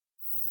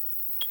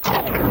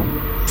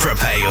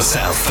Prepare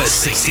yourself for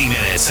 60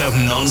 minutes of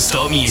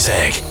non-stop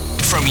music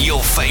from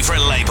your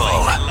favorite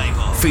label,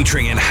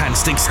 featuring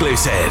enhanced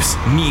exclusives,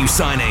 new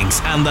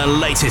signings, and the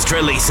latest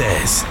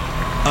releases,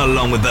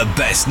 along with the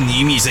best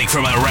new music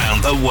from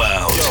around the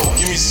world. Yo,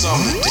 give me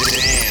something to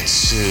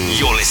dance to.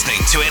 You're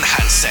listening to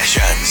Enhanced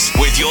Sessions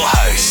with your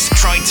host,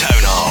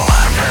 Tritonal.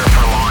 Prepare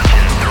for launch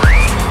in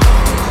 3,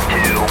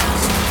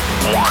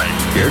 2, 1.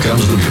 Here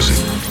comes the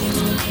music.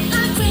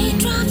 Like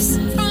raindrops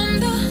from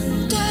the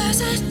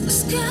desert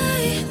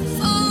sky,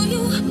 for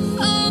you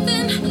I've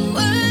been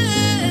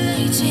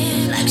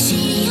waiting. Like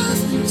sea of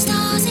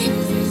stars in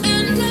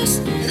endless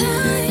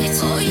night,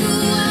 for you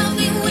I've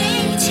been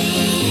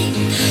waiting.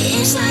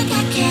 It's like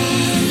I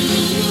can't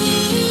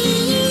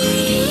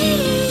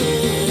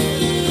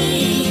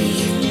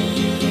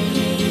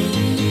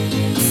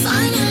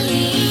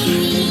finally.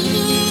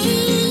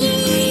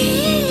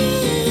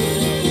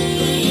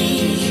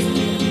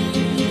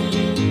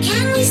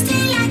 Can we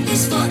stay like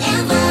this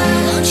forever?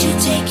 Won't you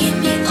take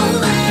me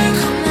over?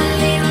 Come a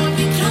little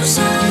bit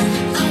closer,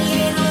 a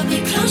little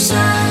bit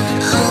closer.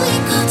 Oh, we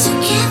go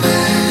together.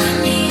 Bring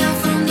me out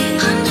from the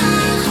under.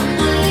 Come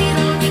a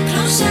little bit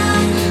closer,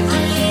 a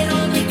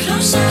little bit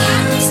closer.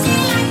 Can we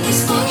stay like this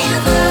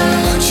forever?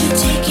 Won't you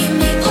take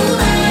me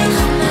over?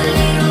 Come a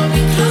little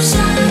bit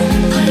closer,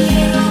 a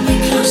little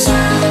bit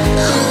closer.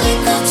 Oh, we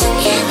go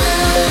together.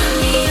 Bring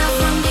me out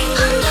from the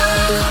under.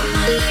 Come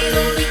a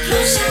little bit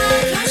closer,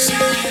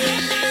 closer.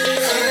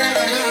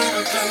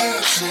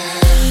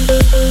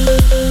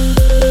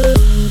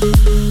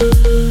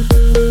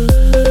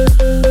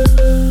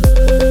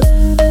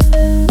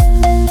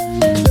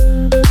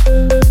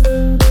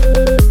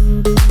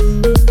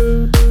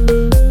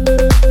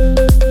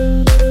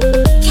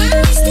 Can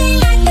we stay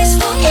like this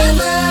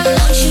forever?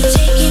 Won't you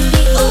take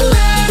me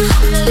over?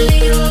 Come a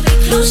little bit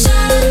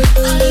closer,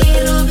 a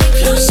little bit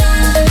closer.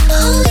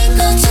 Oh, we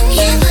go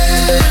together.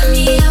 Bring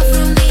me out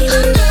from the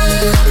under.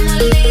 Come a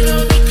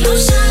little bit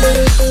closer.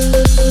 Come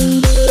a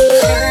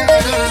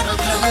little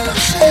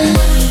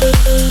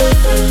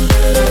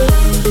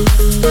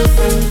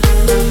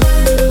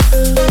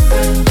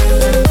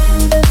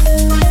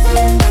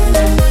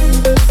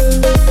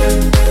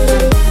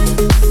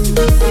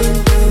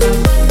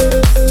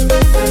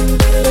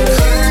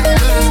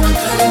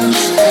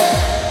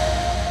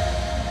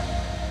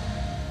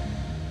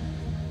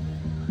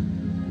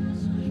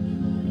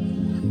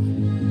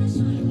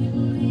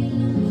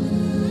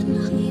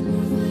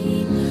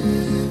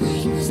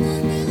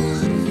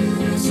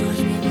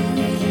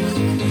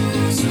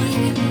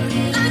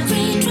like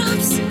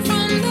raindrops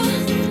from the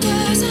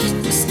desert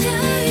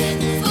sky,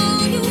 for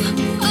you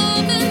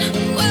I've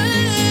been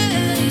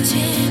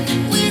waiting.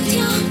 With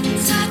your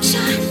touch I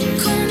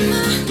come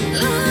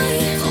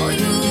alive, for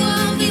you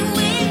I've been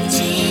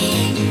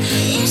waiting.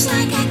 It's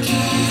like I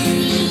can't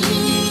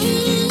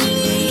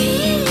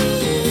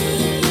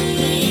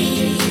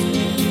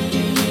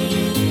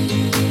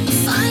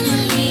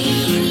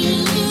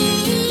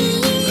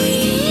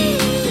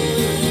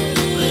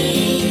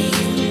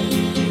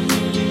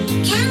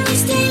Can we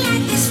stay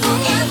like this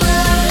forever?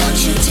 Won't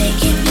you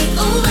take me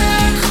over?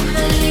 Come a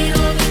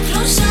little bit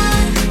closer,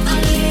 a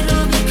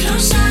little bit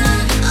closer.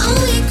 Oh,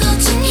 we go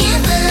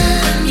together.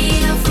 Bring me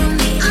out from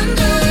the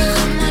under.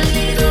 Come a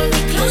little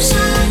bit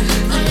closer,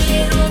 a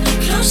little bit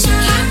closer.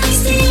 Can we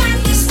stay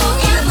like this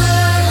forever?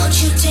 Won't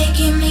you take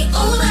me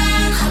over?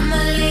 Come a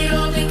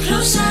little bit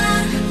closer,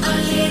 a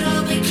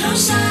little bit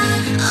closer.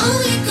 Oh,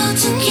 we go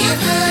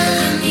together.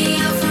 Bring me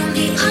out from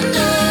the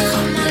under.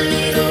 Come a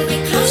little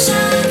bit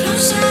closer,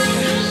 closer.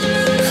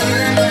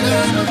 Come a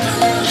little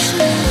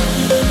closer.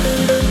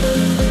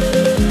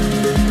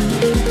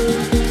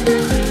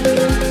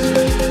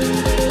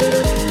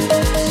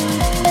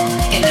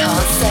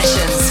 Enhanced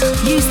Sessions.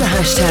 Use the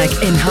hashtag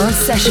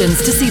Enhanced Sessions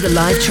to see the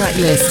live track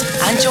list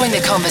and join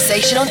the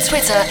conversation on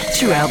Twitter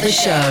throughout the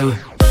show.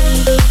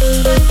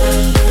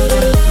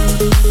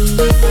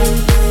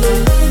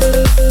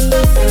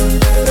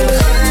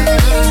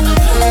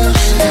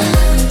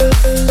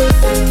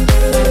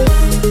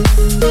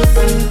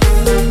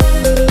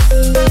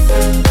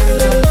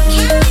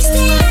 Can we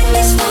stay like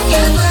this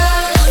forever?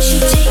 Won't you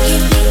take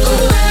me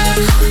over?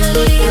 Come a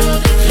little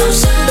bit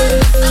closer,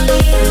 a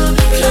little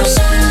bit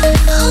closer.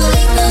 Oh,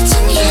 we go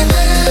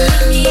together.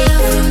 Bring me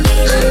out from the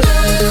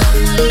under.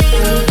 Come a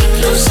little bit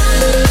closer.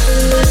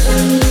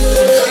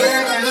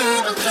 Come a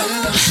little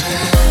closer.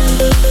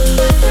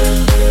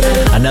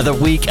 Another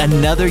week,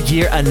 another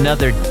year,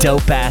 another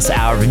dope-ass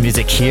hour of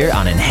music here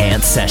on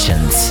Enhanced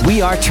Sessions.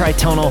 We are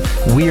Tritonal,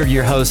 we are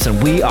your hosts,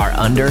 and we are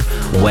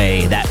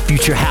underway. That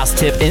future house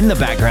tip in the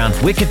background,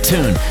 wicked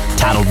tune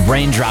titled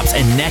Raindrops,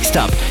 and next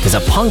up is a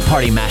punk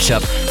party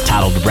mashup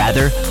titled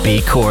Rather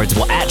Be Chords.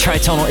 Well, at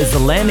Tritonal is the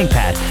landing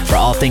pad for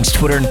all things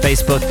Twitter and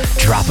Facebook.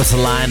 Drop us a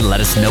line, let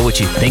us know what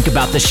you think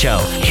about the show.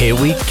 Here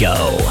we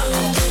go.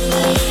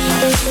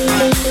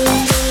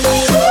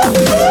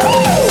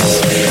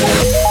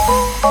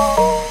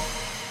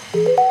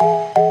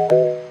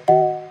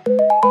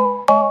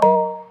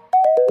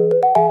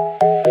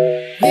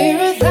 We're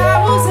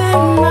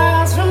 1,000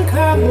 miles from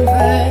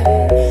comfort.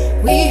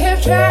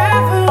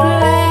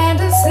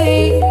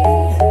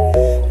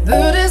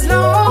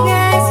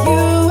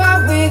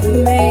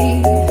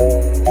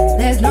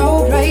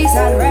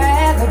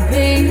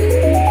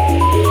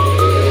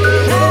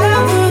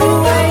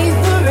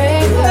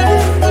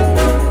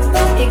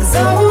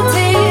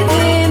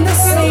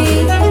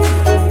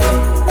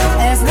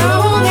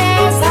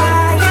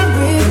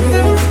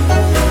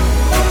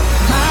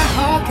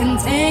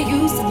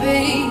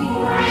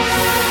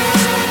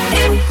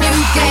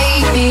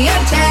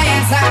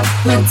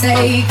 would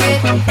take it.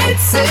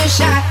 It's a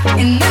shot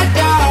in the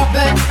dark,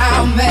 but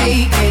I'll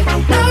make it.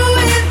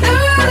 Knowing the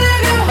that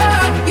you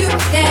hurt, you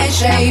can't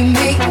shame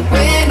me.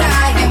 When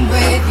I am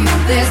with you,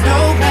 there's no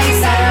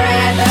place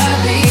I'd rather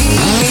be.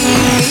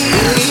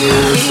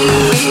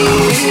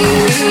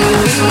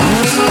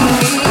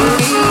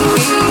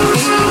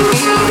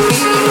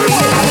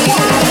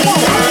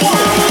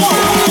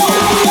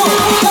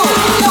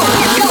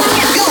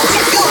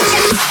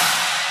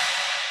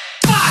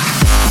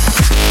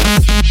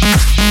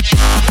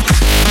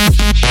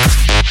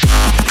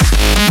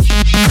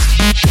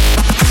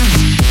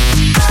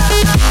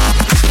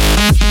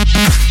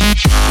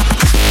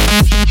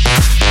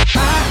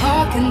 My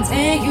heart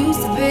continues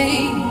to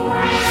beat.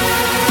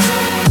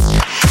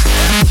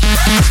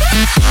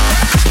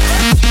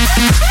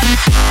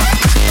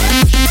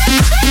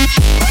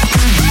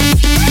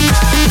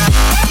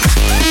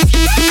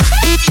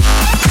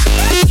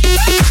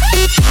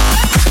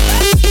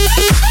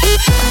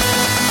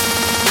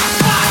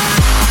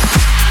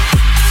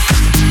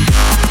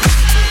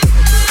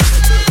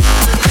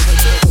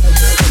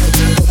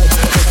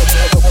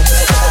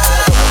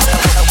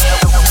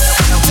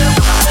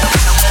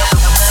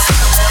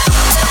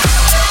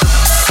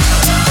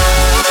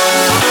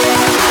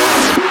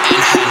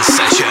 Enhanced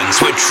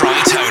Sessions with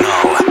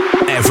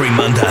Tritonal. Every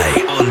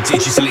Monday on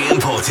Digitally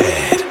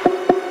Imported.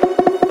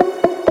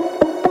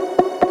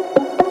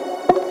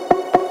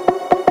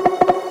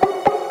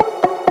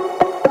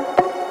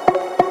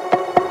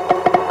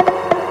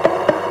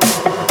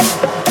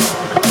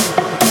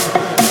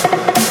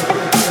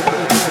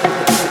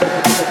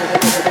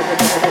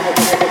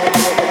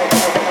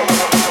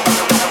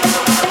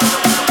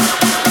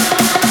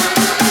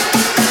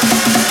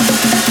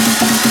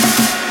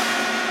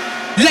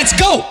 Let's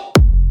go!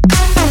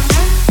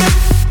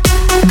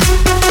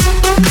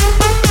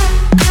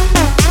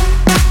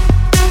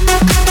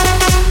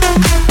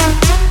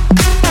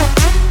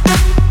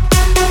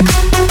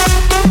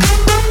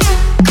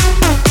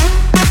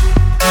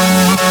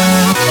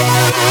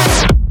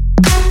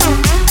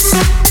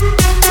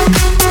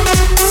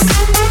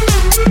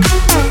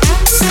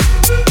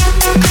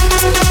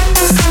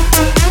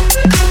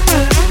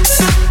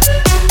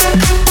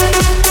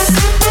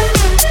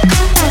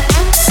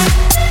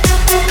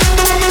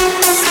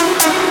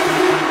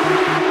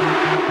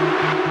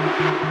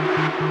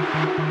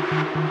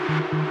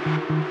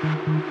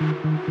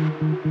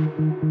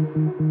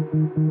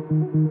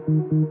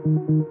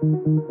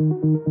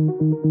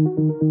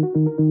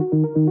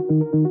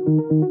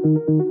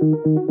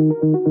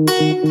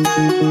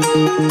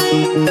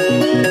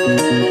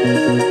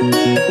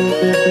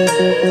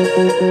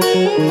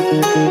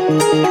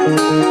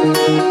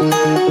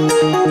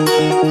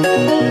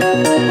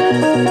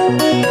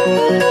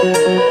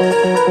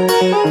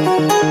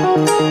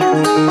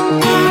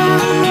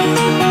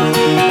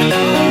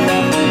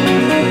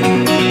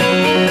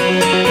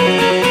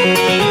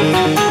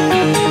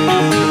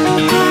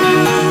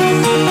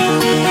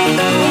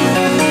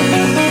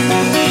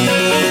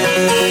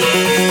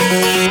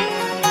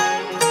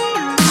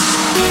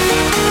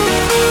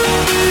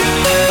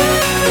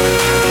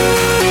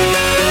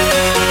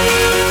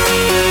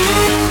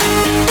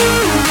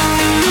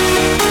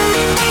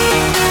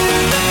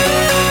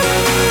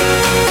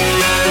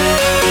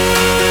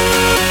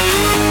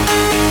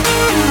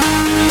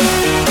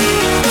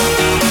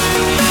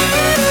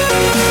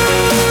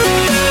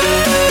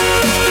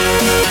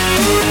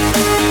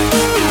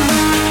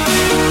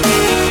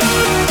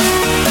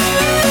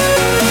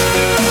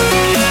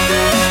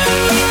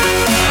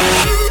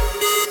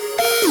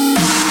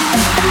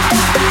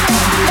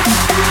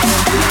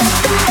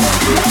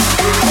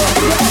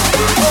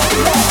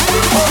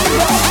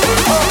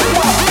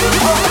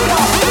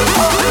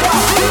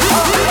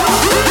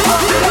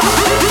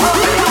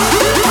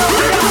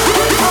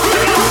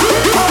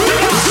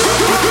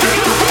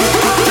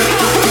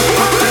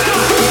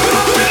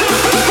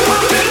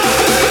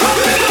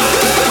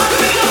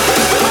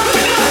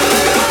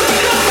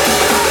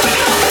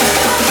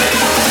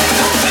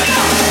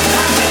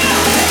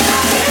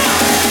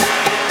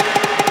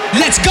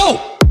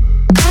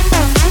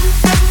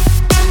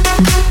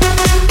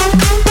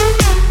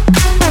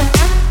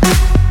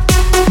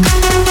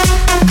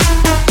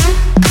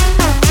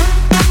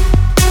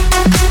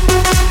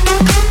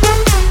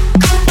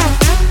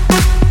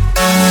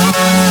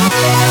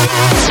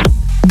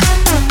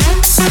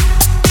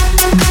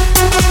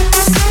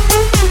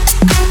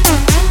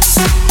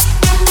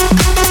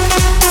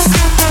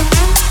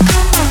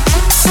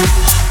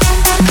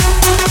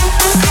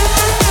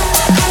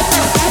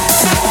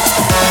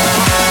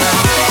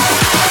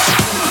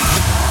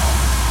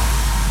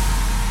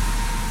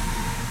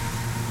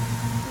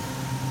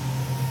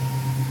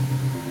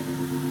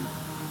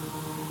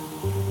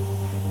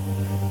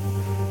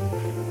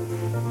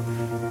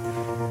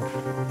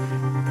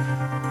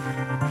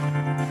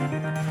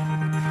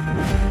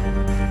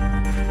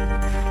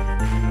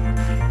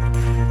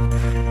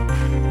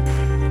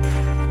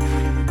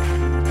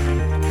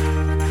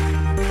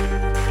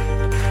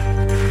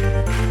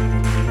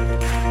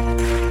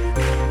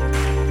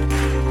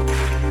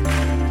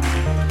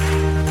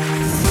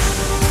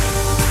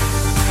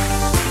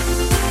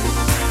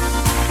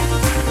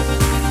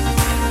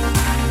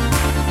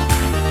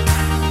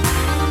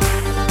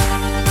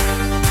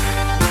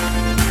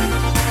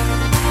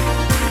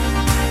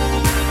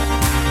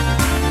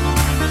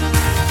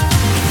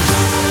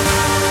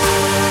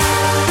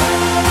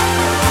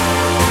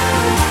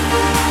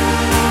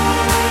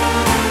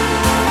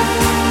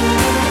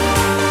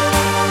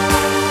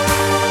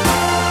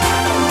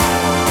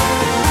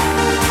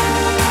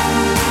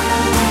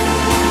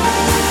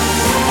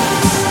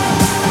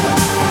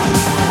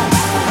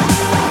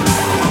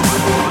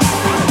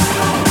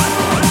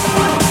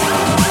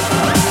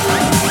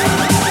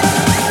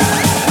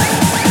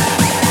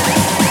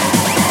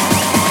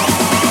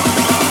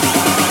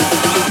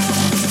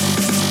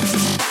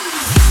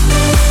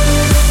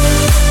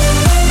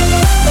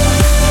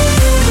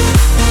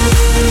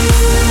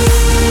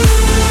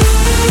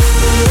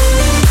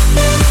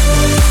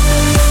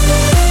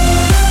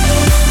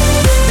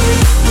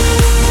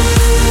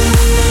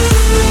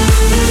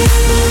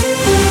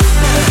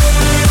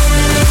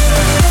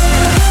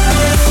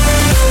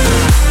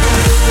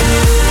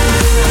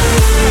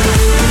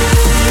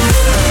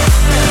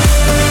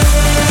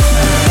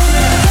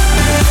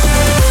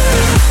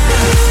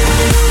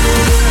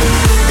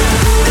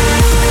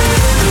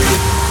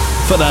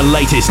 the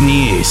latest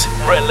news,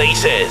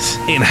 releases,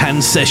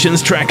 enhanced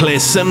sessions, track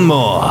lists, and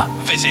more.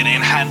 Visit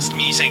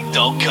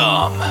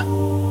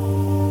enhancedmusic.com.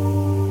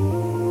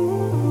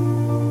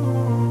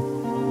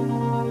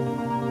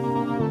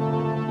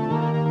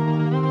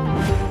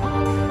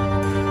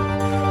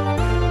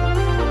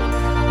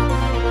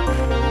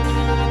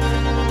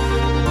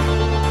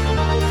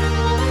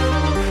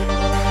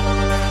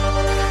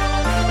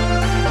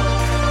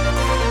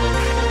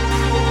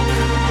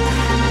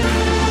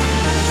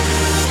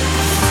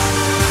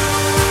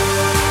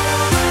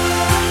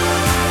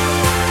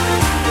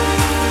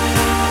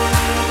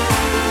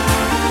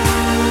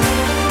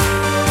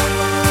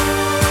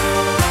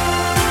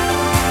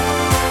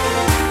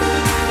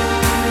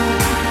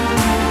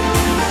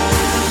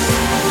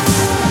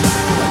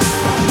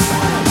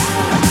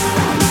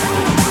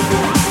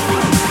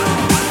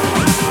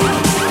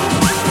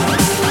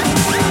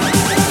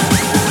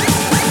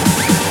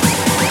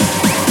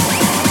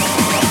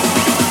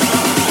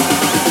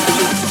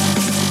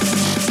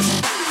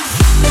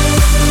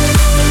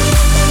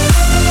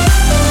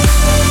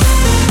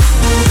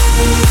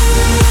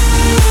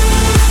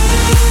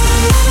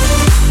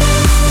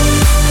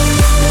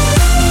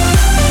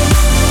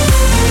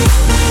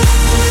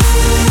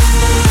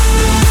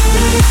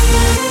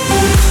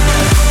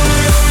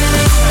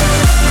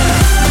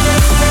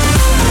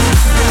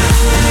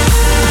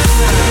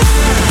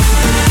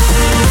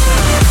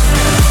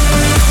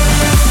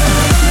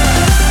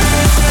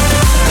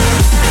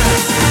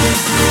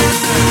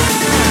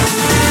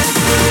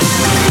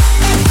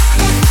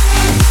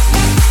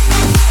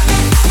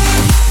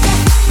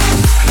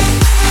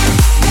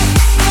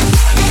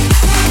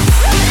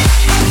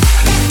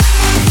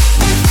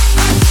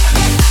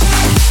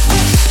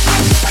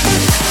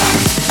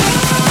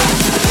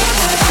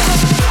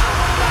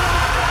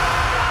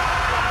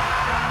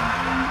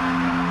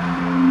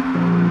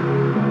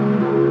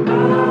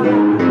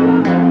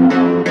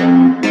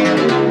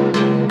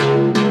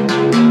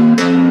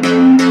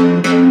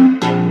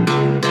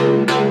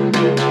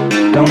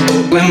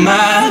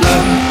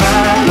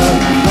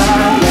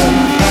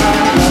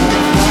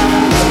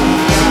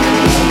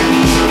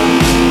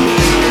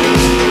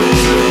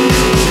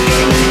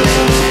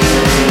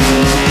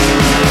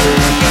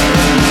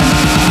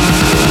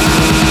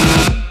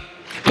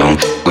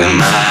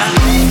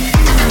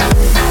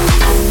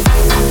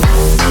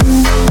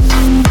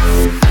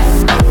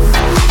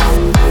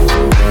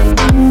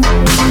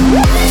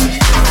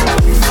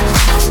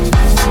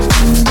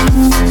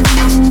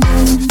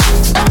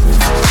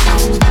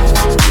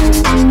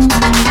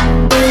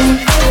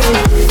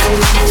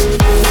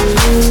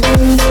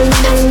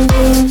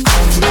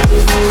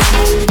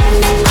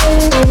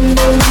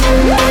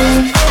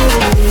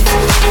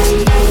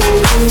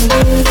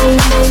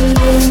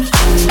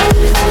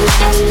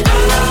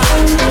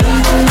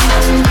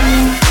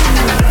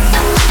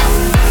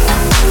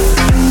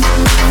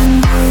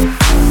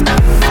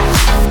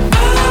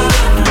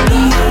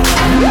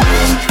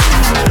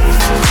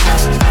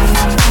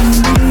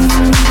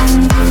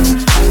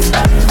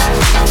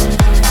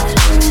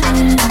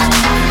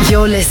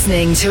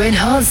 Listening to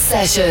Enhanced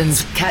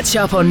Sessions. Catch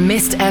up on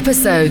missed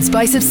episodes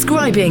by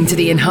subscribing to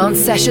the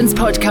Enhanced Sessions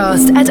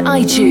podcast at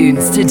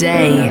iTunes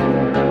today.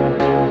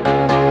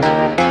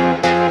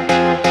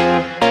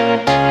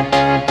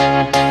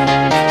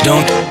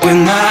 Don't with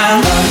my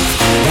love,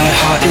 that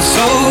heart is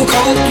so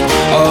cold,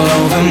 all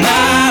over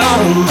my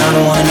own. I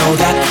don't wanna know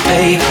that,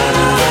 babe.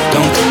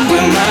 Don't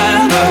with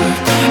my love,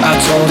 I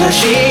told her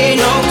she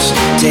knows.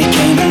 Take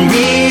aim and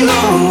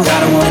reload. I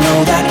don't wanna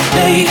know that,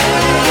 babe.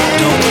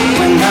 Don't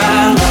with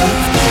my love,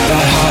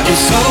 that heart is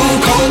so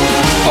cold,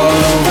 all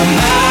over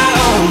my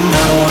own.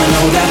 I don't wanna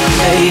know that,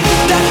 babe.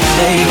 That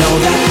babe,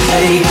 know that,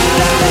 babe.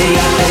 That babe,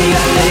 that babe,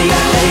 that babe,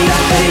 that babe,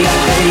 that babe,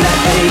 that babe,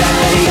 that babe,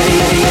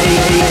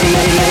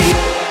 that babe.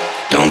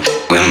 Don't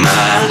with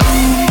my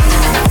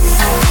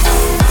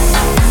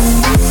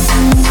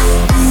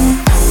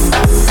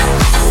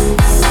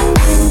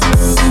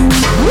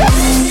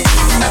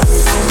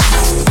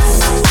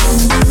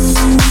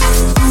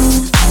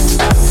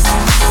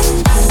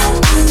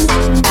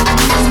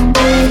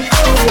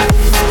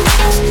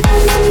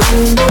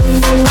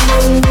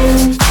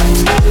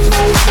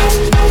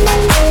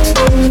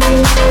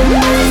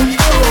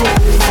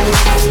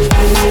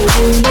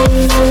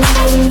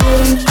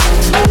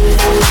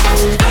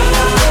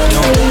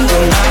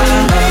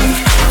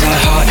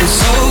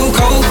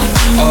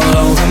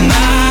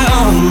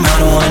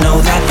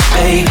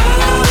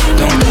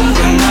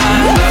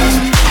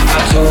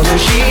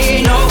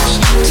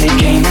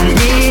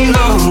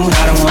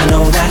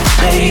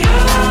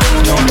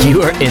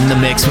in the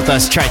mix with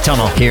us,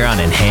 Tritonal, here on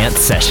Enhanced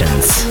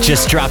Sessions.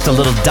 Just dropped a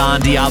little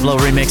Don Diablo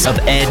remix of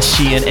Ed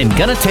Sheeran and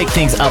gonna take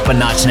things up a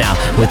notch now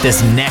with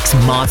this next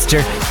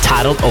monster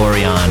titled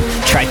Orion.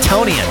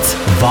 Tritonians,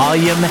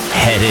 volume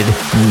headed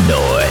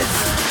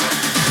north.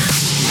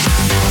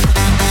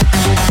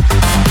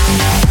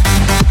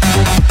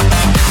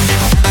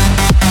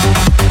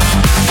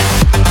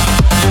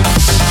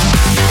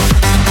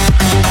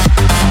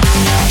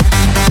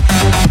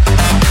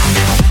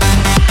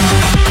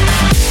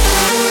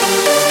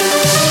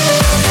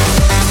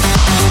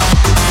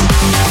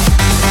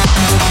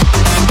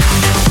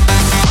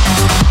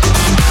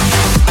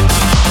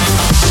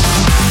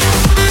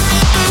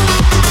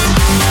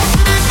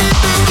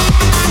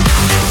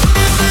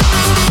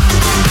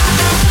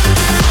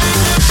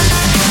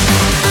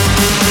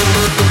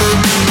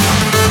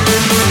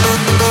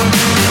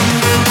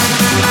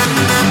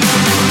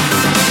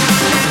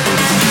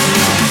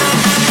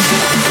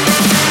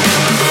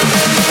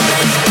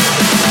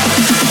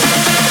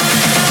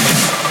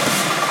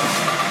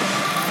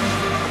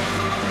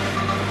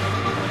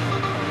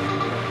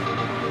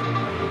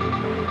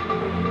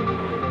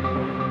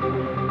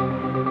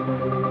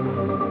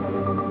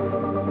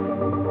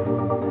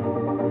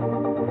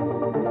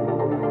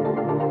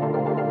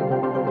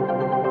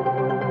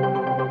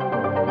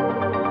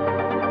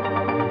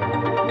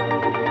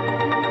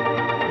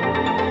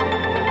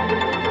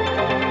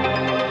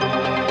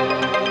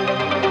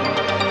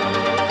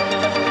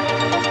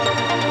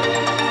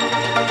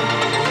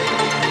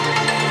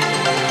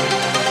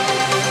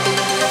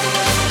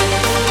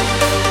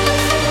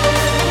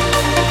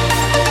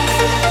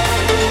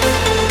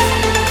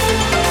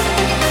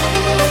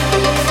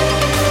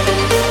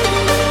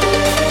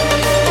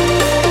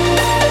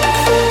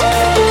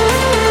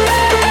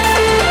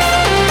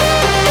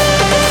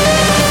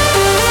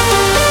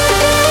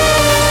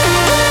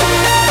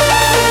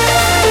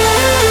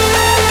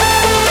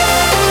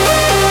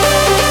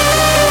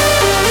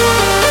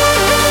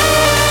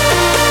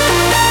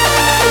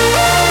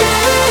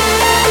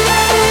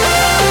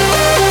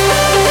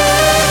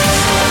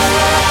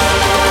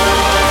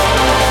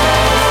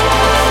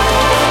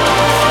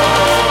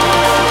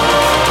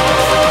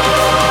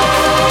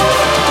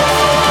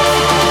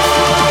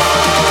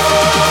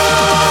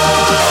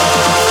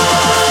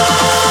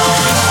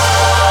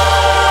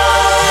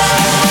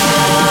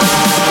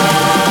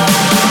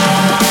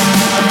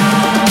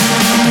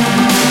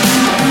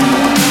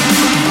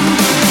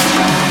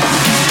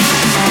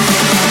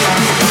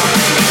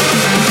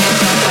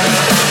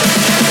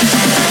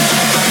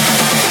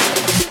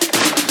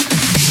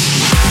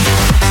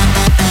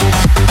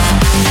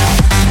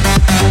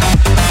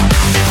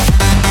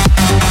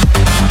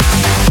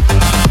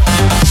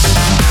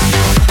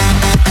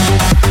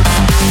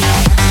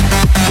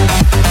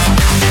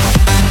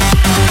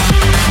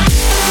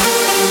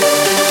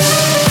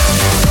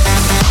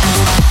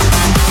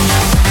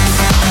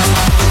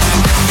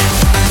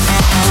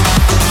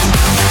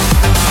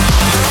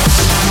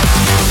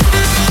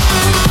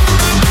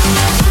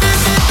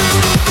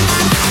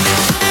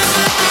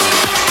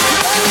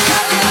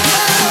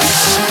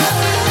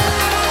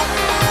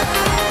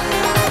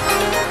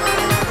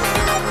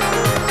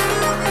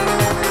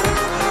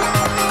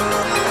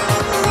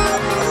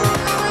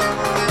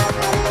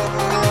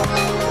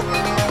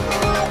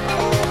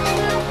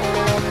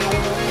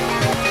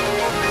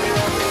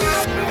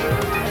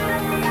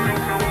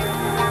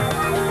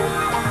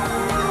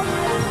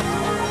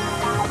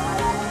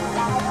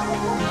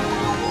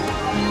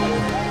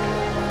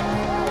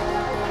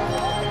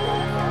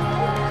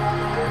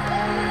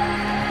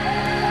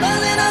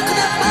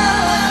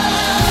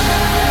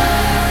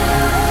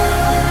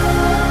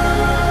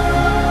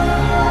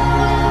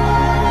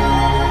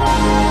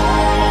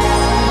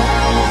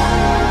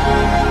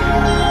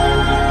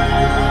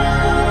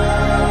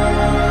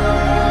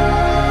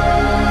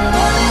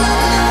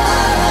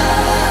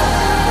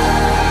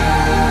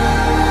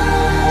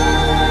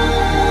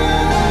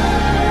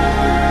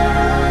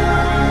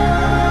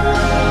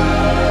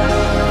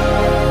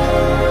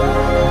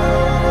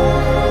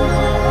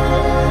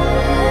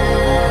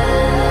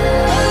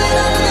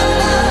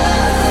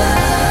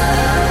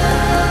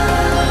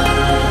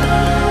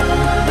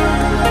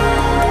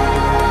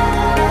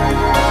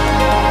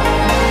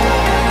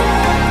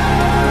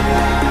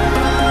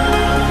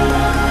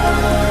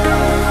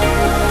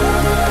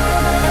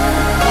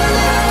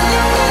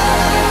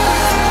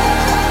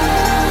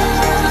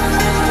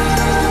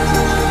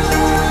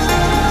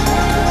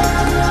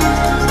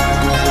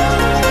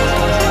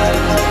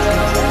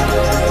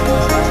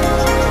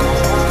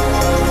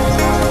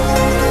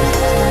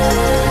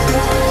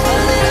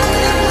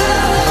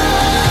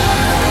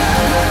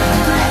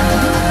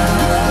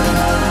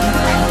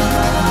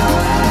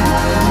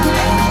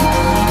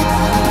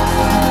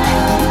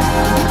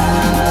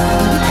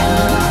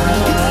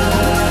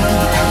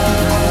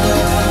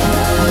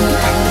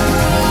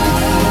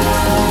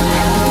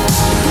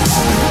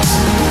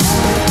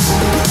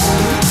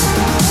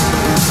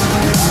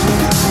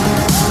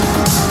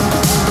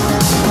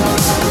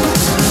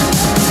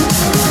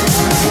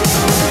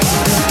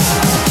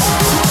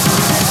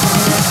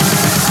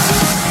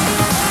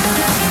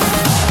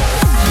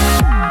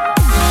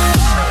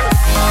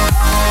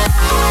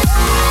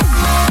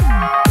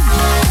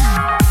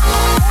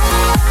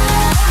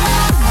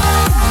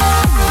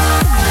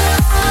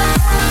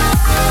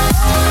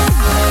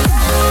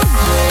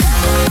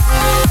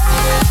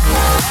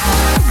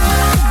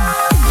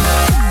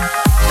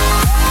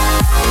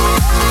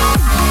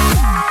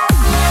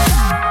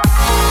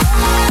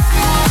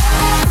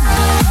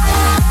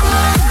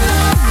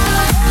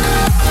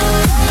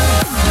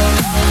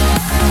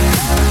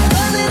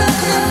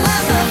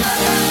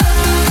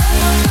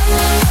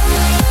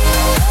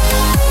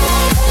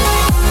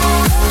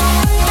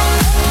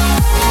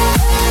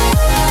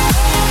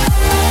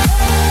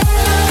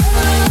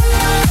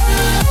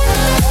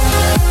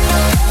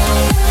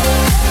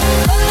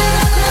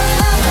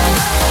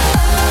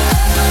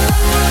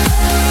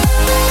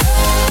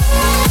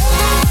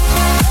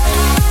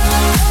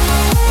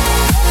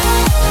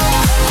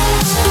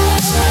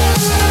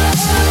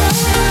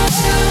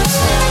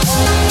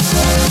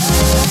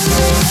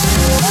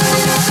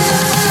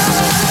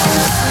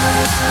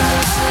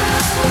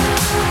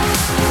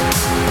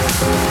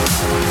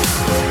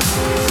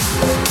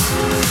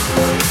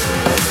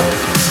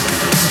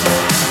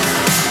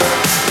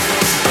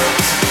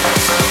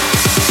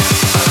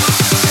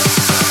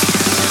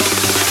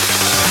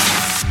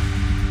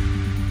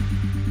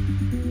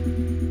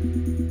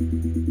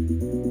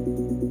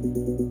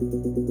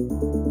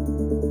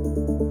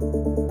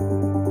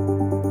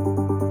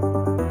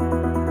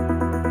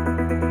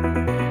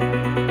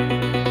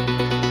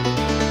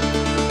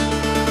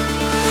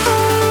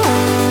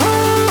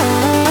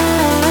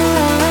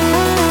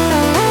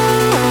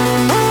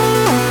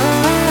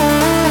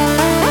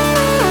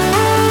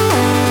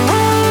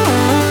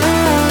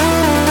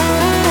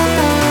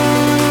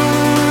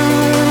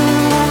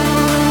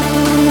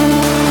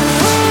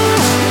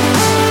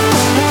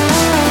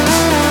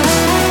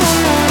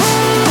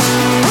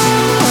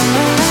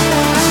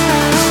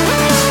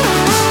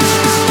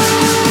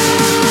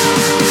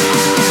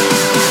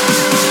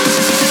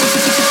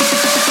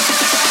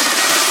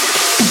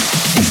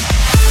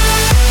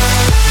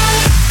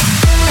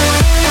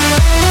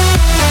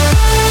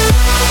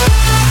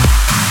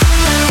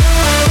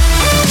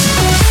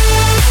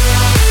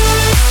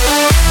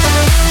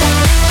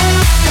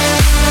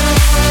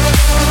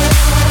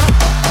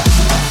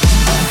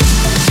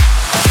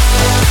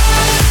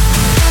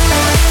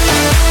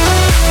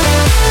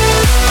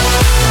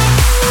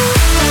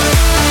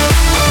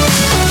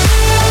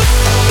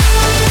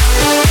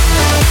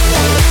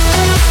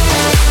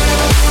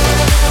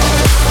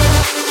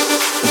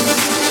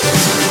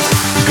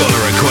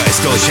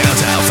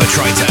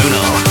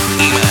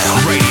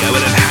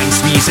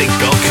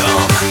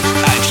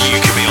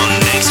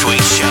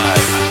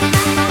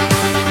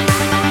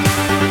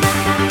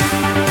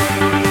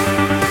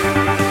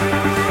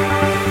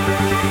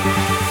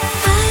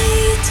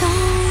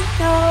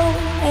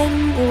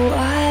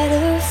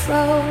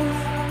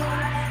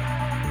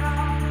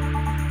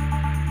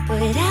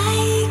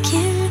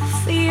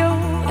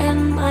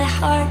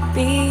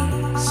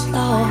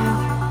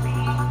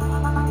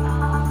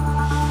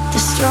 The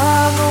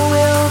struggle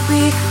will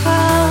become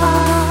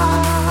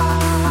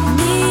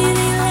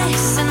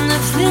meaningless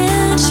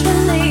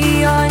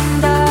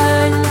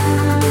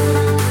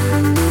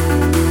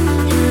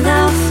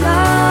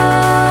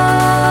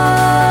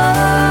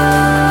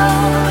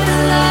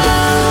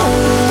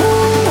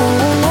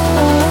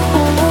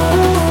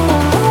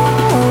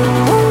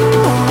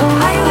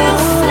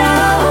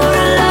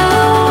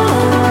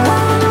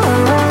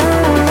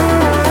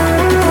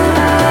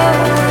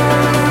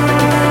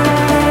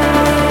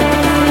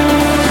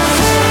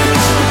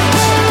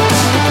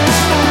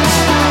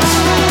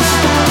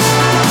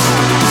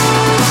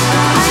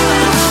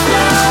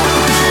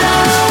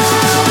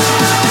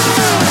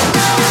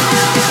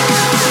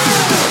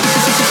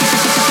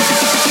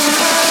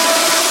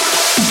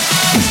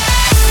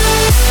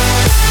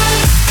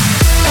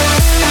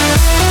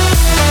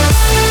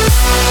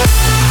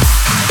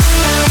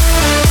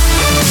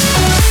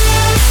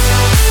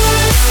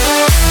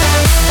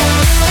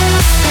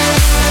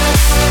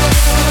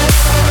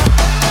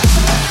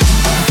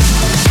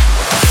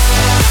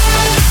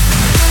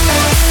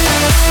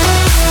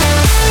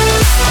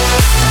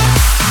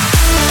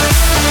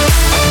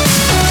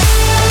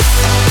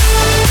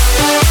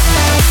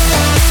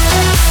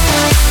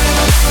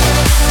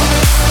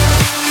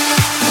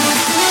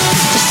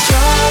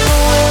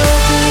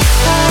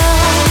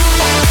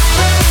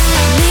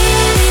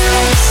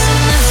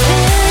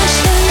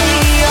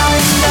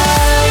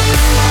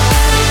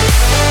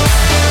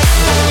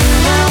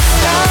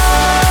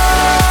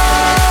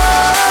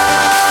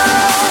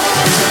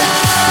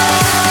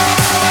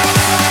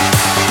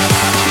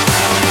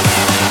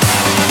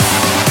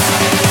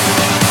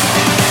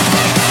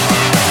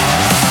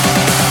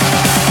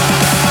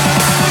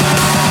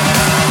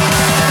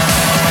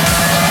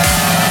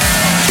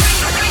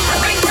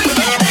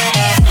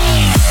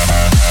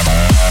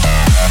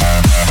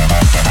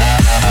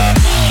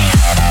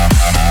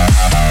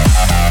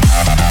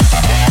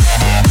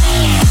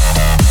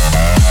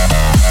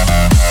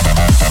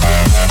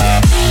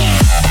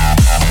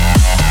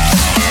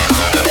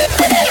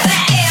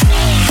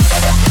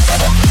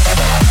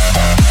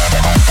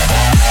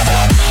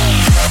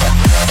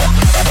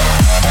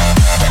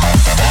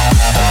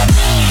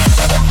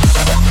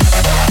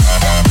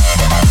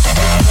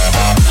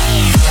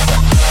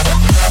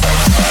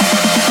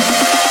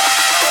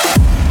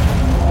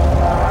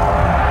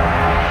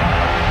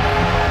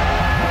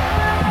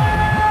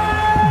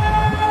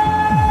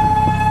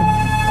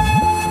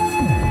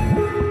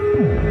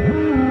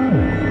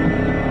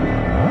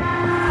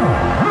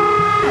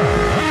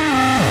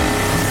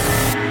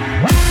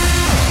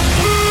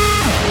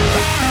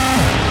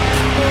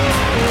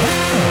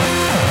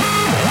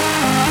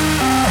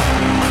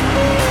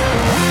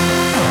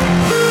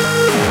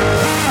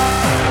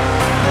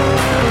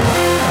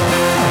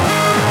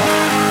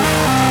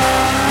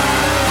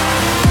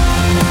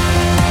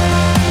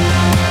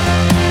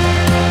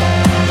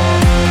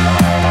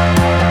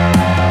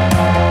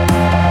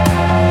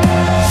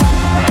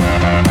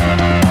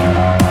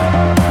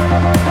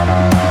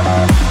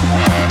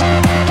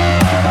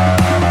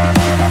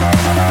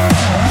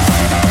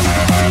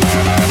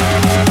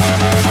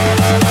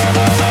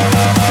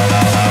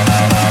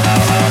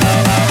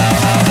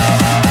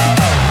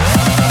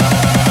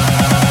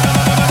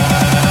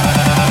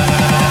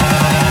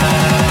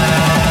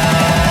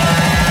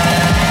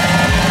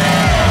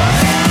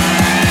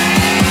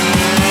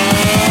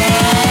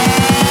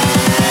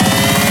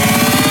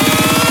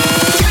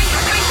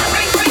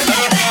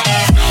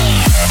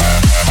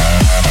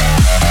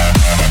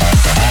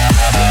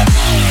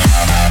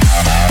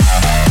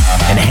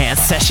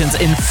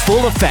sessions in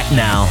full effect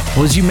now.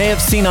 Well, as you may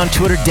have seen on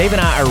Twitter, Dave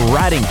and I are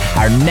writing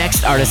our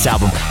next artist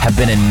album, have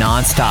been in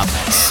non-stop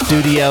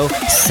studio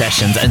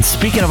sessions. And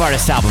speaking of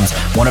artist albums,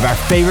 one of our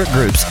favorite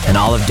groups in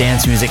all of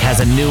dance music has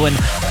a new one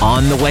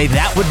on the way.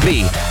 That would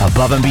be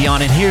Above and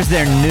Beyond. And here's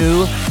their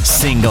new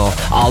single,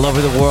 All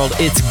Over the World.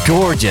 It's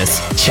gorgeous.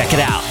 Check it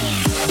out.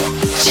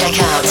 Check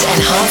out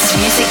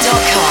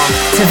enhancedmusic.com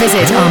to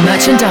visit our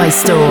merchandise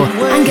store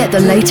and get the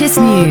latest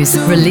news,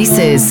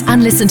 releases,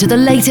 and listen to the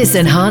latest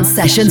Enhanced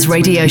Sessions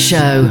radio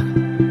show.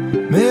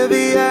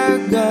 Maybe I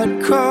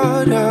got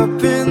caught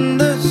up in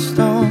the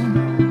storm,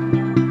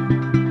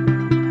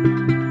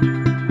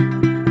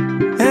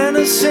 and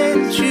I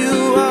sent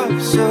you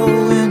off so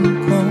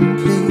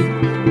incomplete.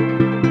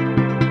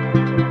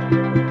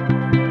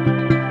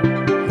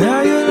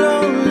 Now your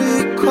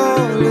lonely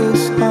call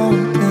is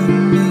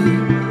haunting me,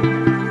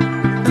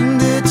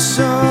 and it's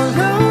all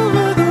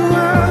over the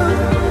world.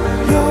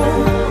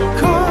 Your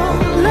call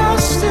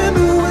lost in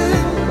the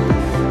wind.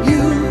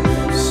 You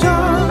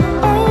saw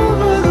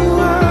over the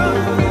world.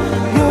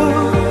 Your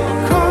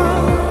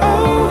call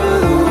over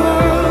the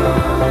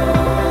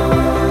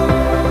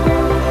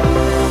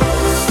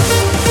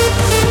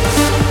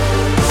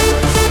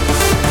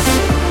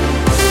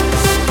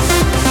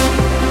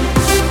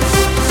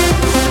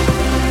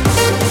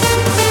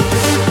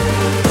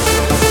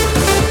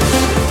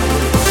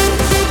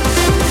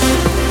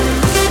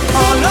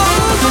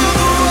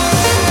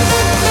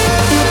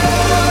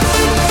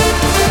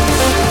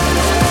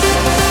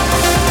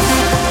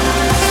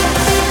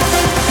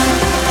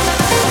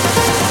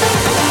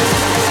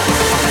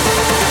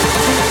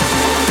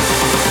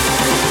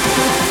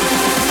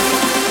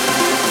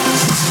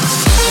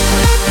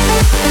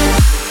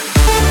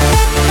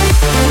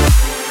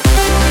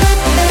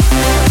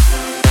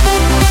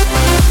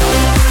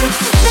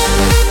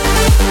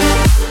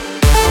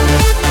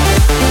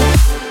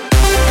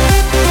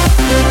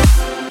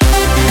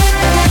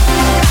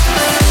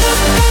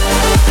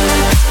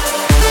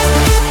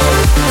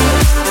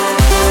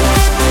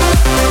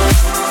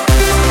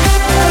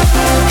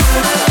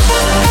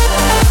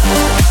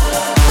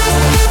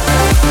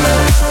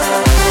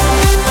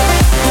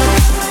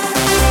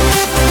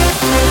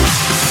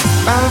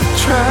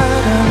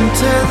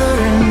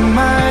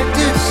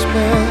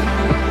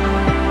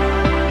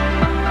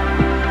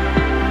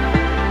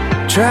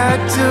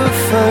tried to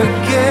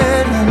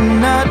forget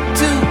and not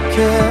to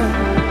care,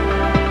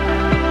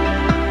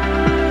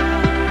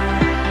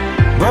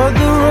 but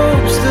the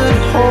ropes that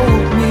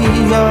hold me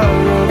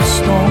are of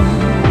stone,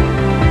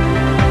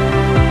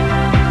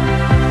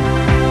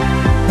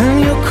 and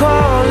your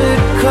call,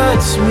 it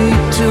cuts me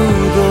to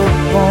the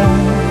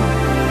bone,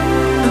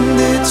 and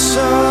it's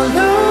all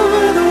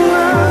over the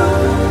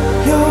world.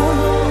 Your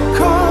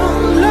call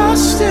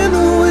lost in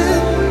the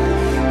wind.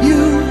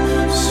 You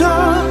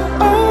saw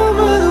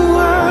over the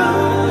world.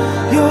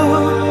 Your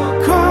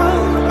call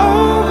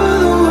over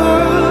the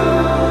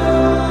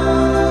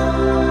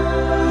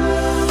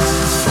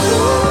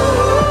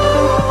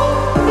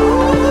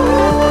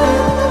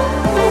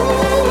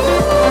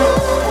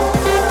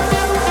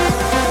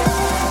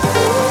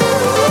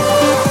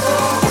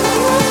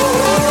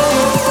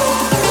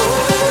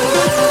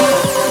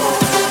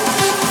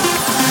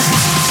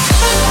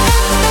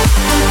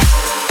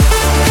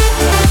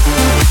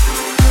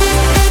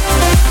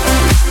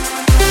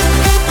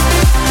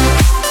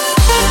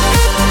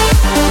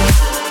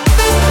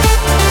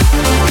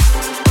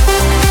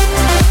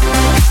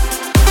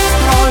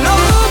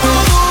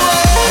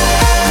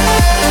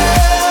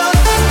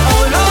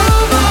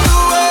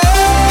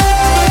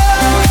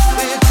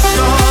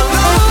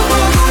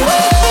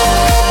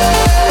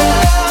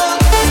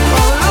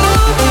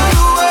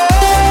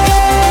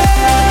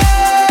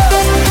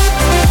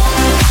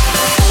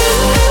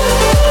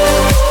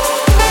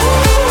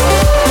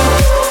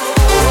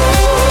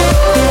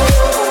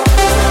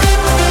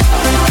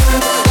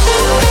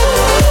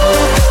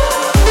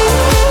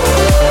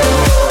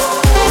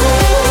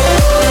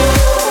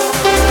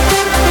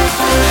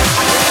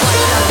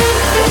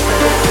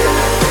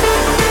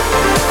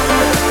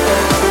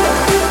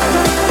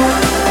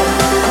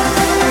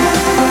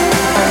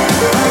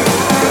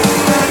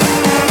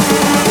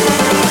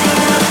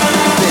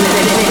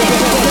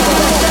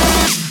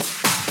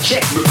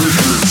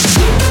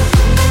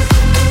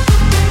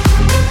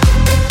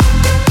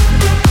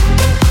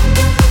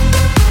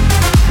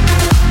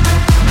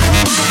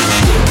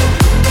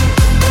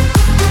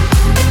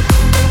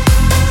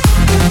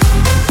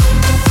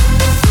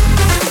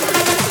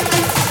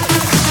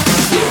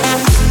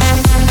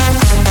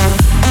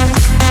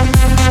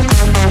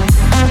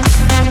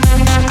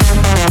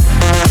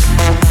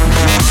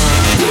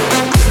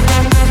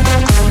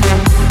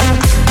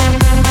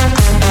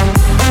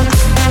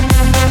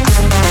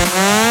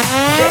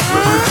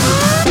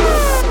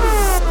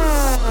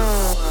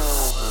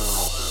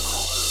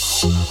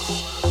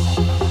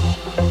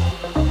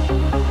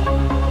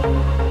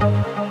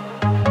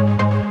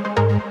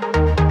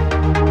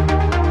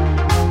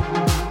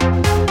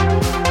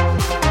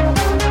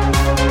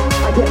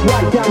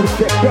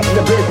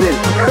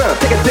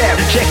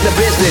check the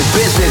business.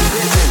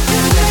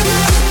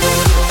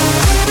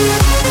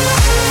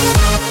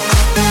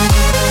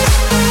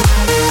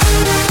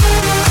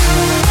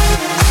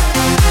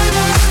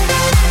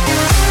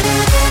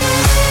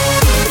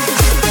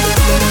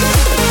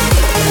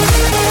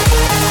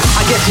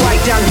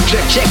 Right down,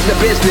 check the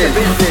business.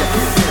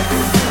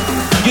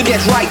 You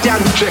get right down,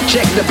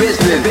 check the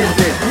business.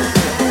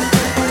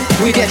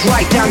 We get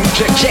right down,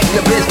 check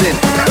the business.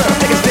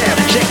 Take a step,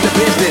 check the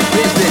business.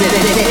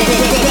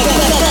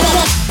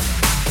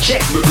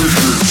 Check the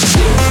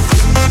business.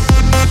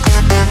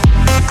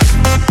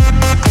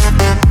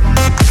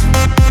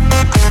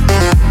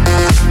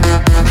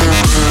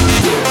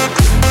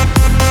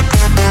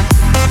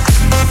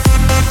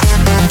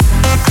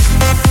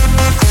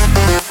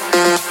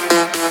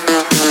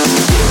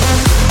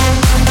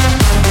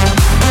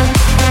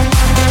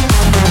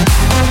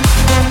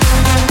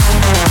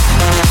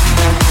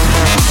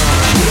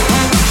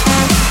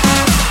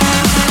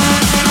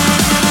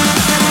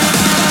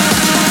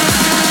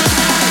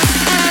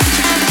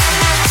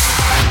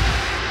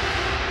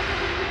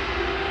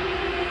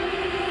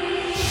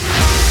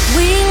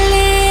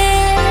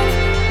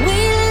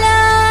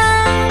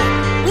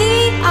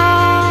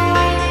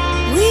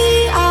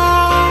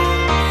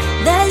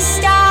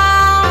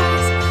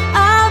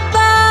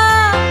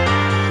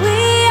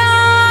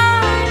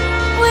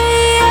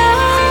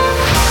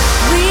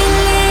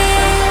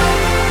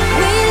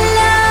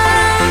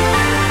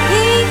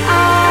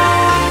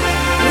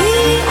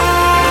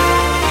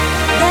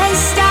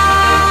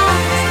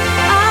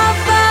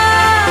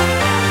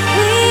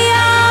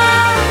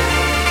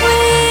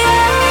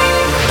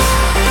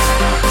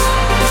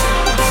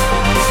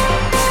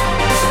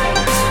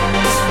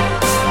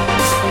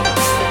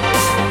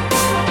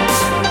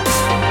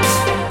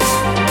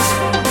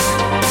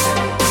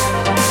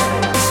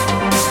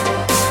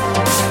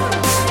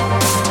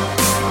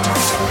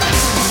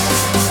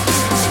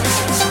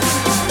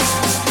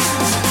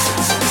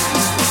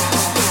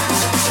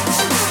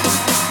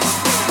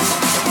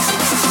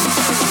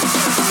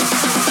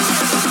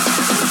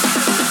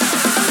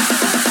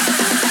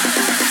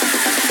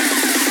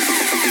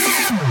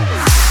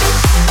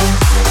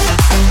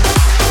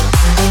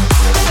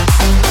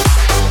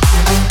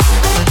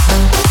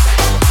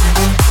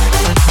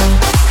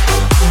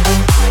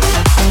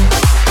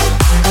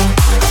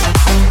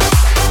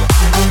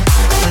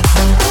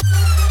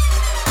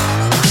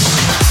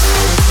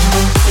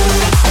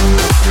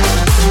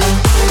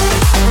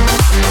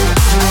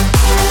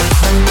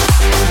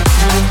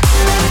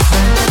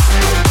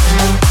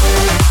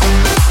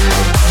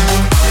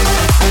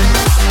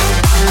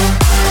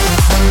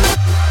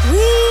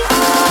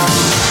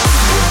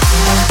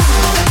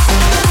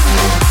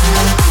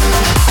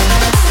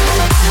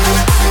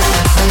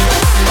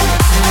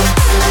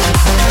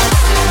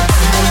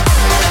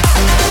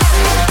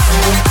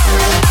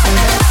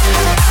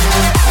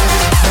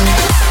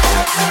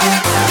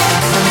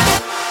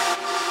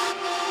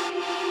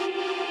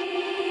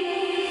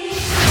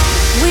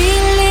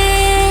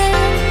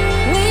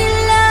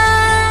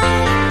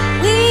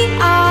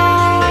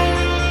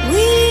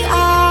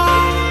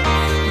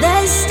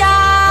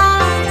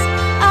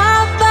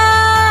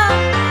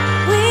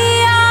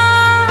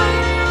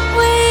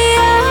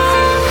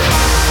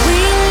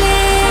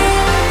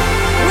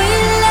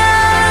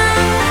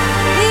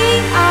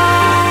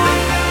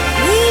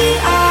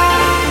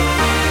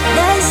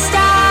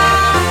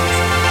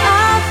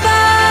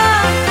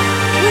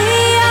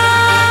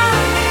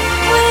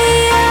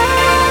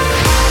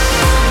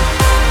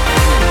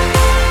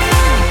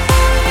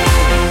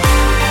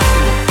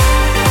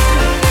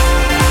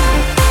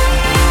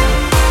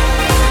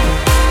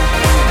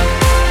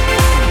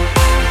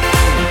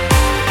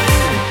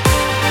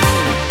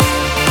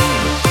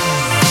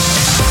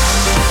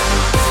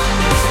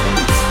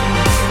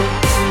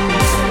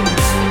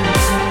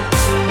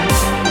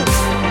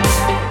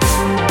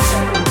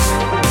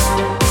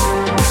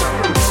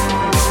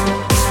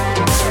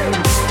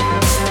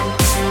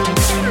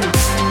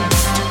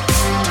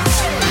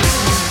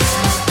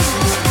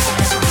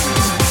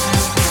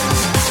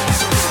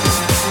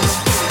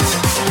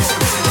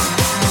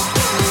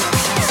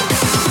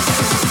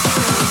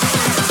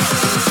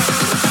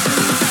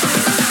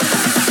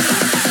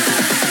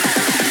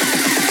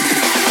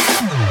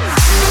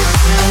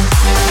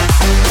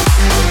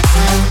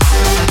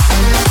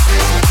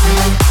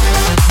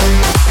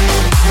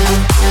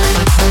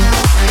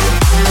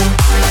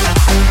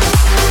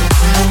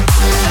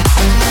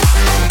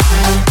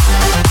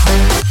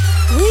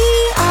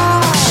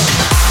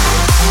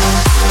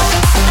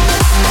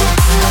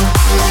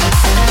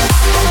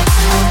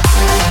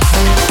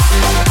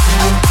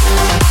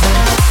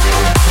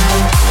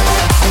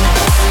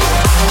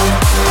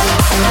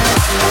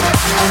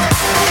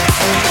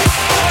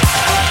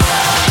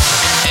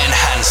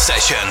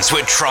 Sessions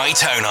with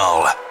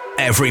Tritonal.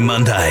 Every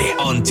Monday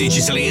on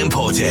Digitally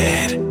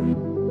Imported.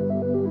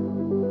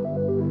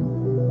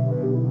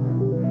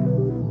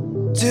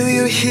 Do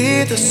you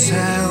hear the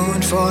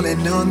sound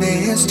falling on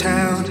this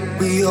town?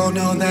 We all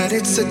know that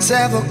it's the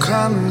devil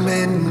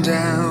coming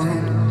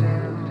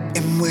down.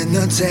 And when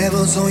the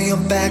devil's on your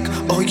back,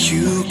 all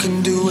you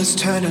can do is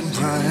turn and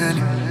run.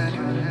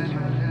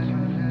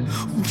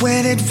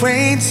 When it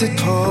rains, it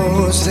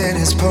pours, and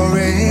it's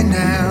pouring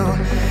now.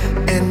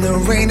 And the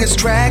rain is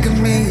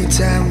dragging me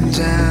down,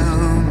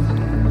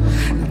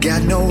 down.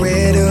 Got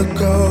nowhere to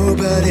go,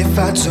 but if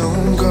I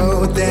don't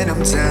go, then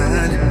I'm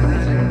done.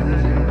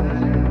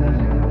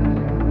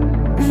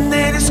 And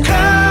then it's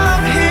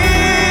come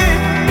here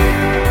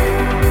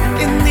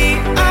in the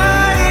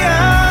eye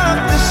of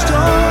the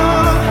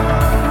storm.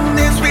 And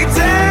as we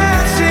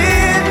dance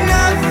in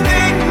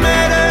nothing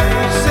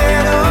matters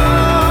at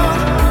all.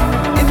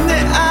 In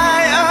the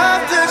eye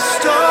of the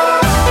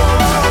storm.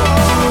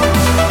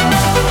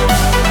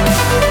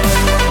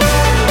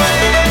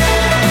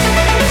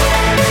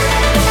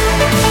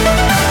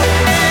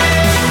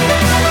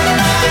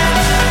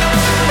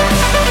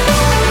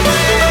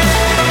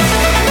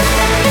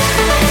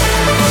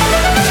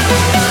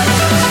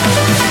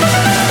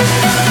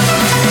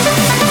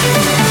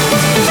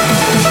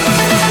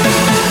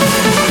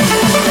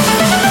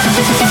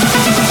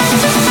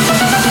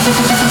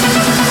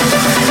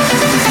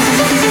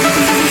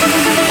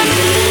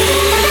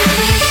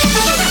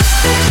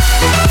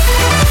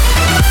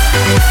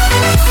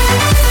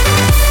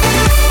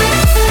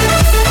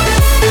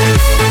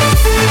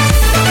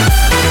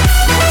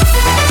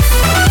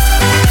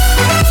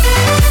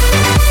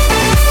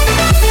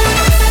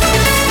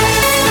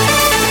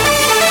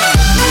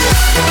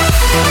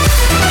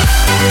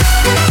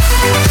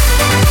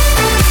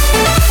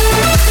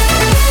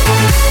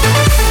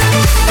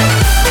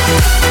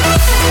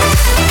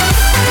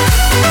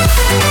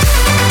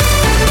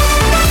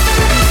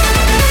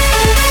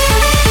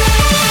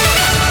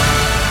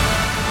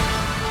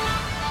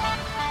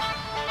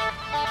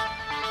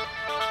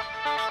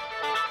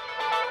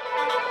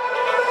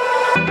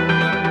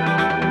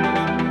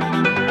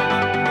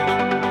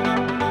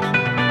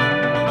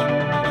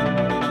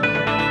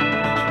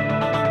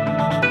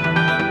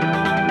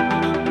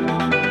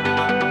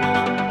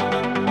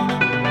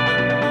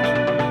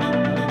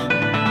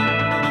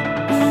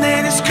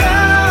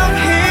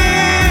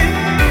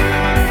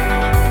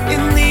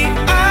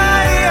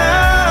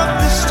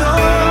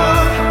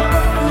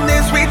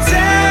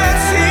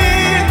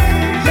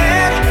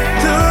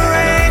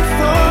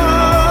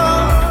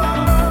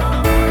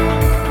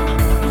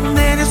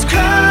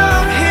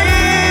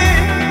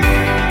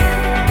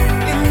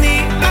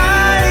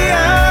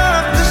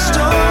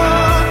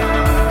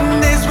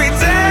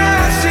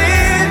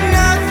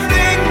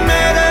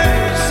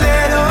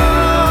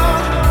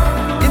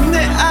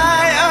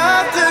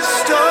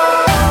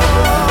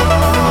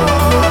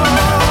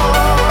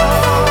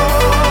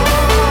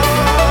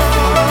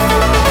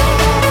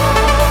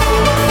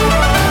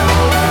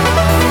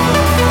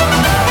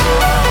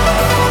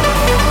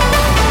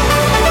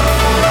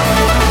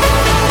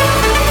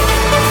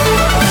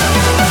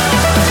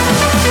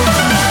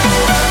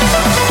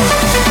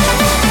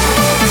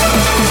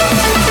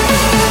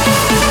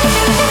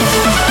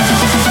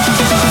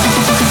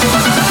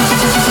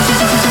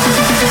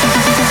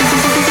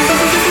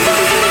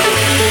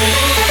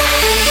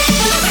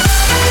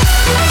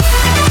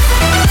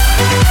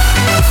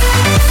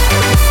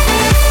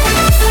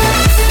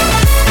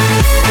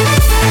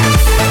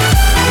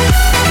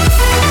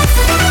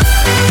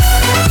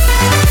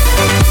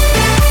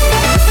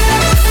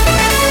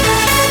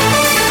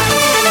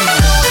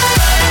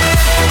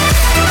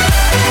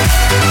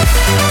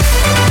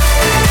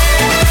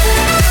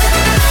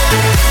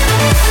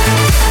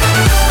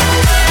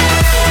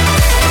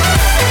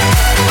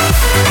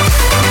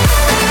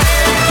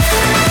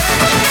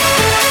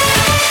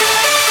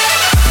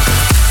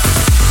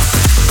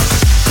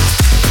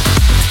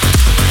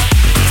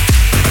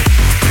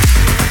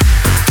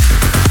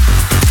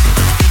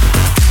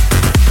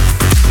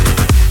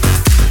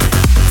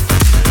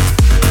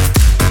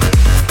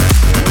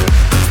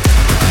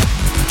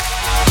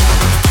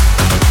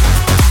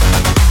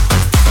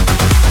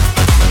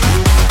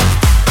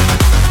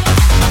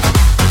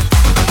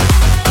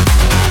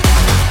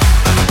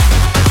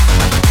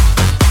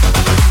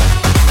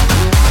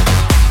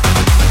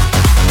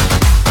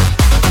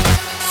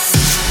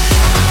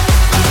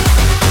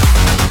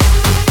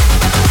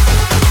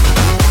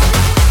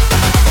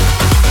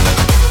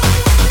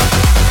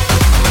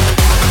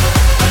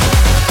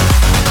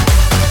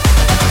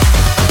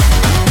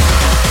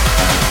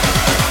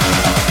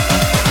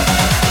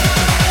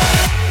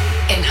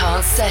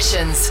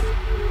 Sessions.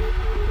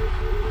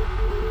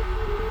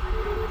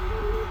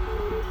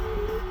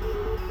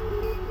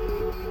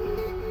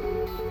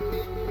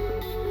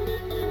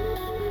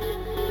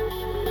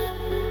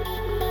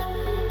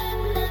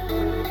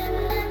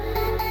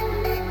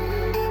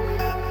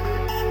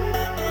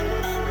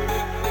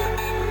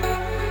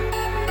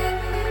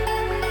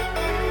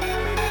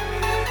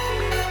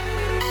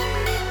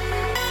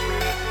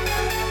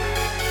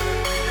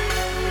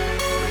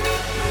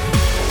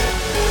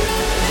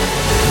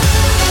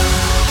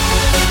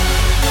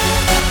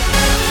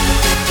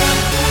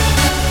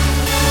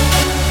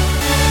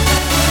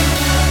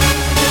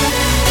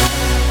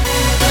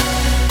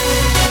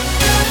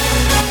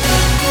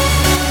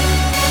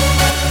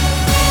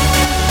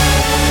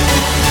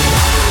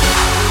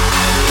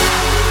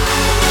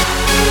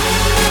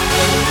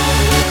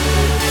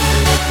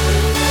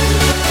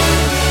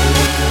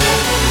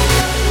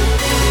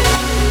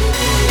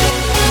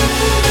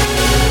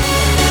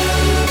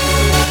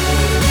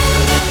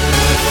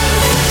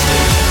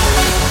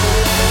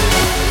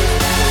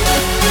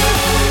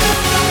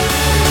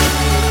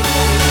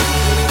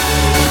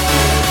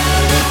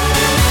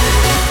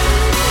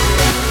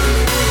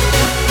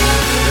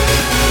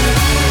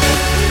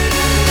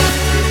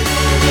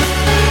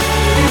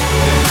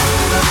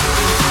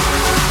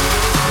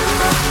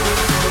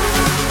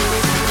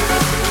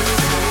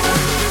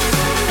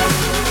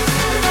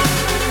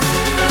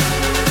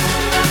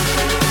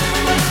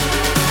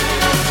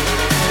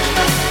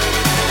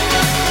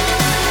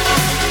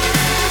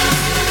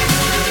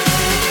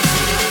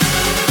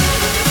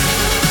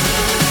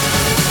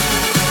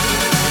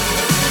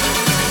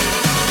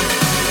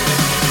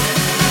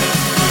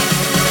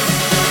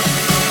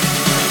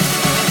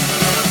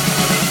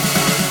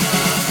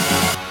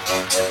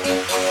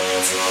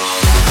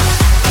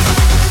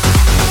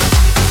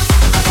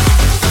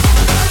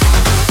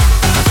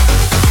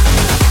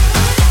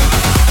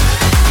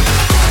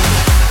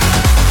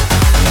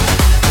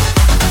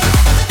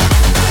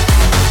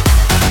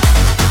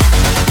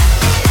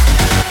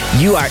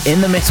 You are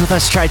in the mix with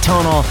us,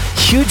 Tritonal.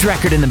 Huge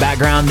record in the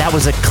background. That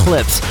was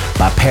Eclipse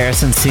by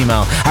Paris and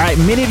Simo. All right,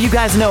 many of you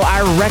guys know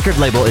our record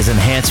label is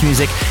Enhanced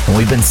Music, and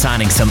we've been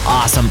signing some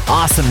awesome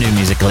new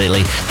music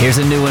lately. Here's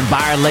a new one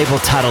by our label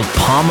titled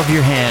Palm of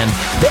Your Hand,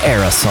 the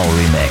Aerosol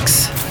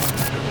remix.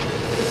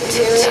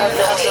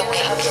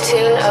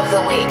 Tune of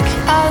the week.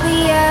 All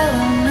the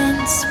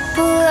elements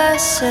pull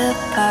us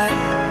apart,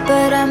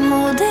 but I'm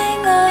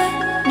holding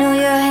on. Know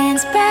your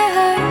hands by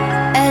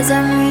heart as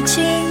I'm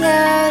reaching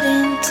out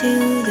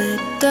into the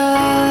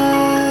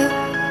dark.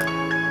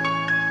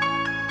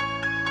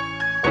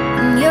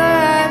 And your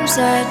arms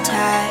are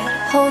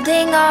tied,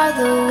 holding all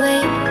the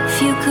weight.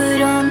 If you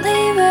could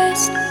only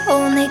rest,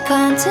 only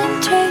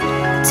concentrate.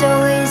 It's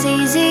always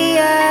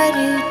easier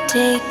to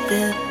take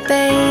the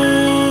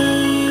bait.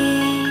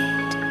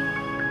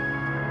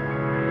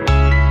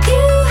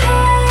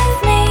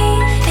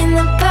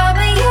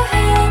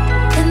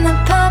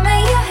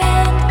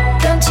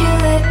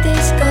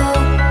 This go.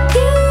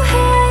 You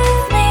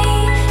have me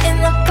in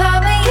the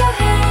palm of your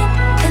hand,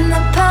 in the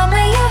palm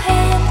of your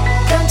hand.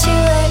 Don't you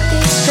let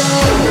this go.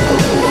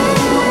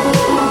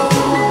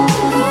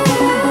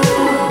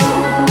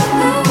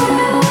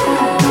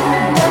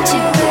 Don't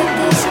you let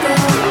this go.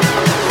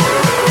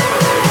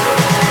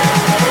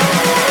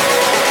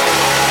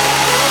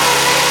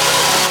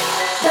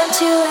 Don't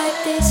you let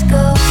this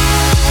go.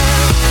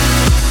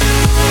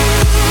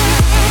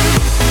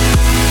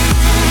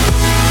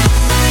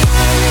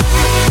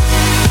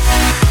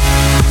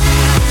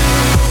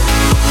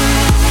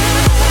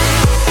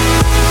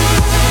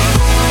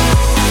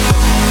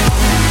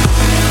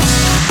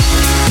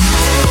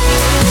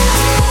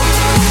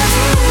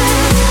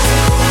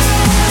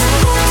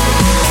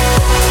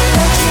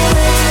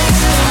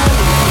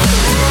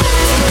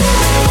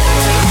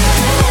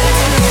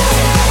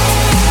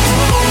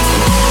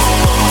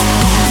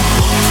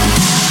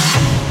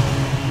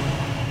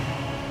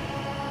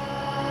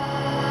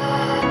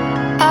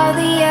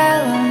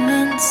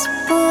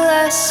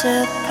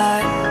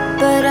 Apart,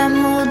 but I'm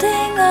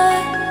holding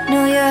on.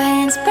 Know your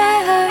hands by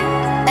heart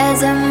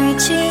as I'm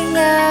reaching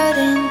out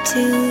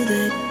into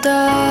the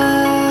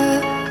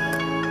dark.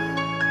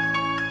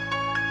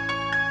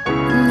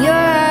 And your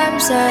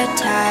arms are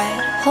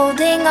tied,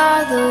 holding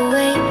all the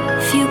weight.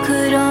 If you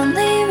could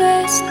only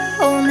rest,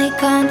 only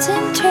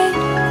concentrate.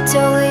 It's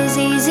always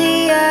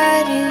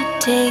easier to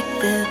take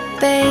the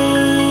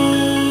bait.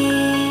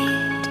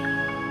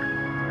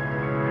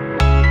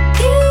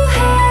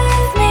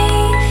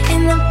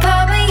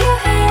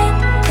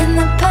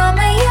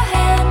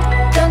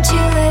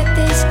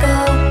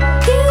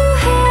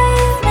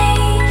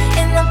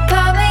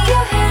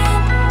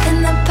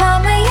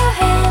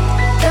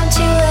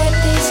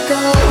 Go.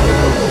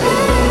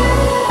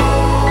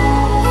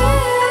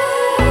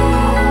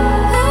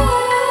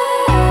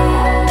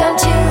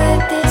 Don't you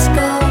let this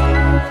go.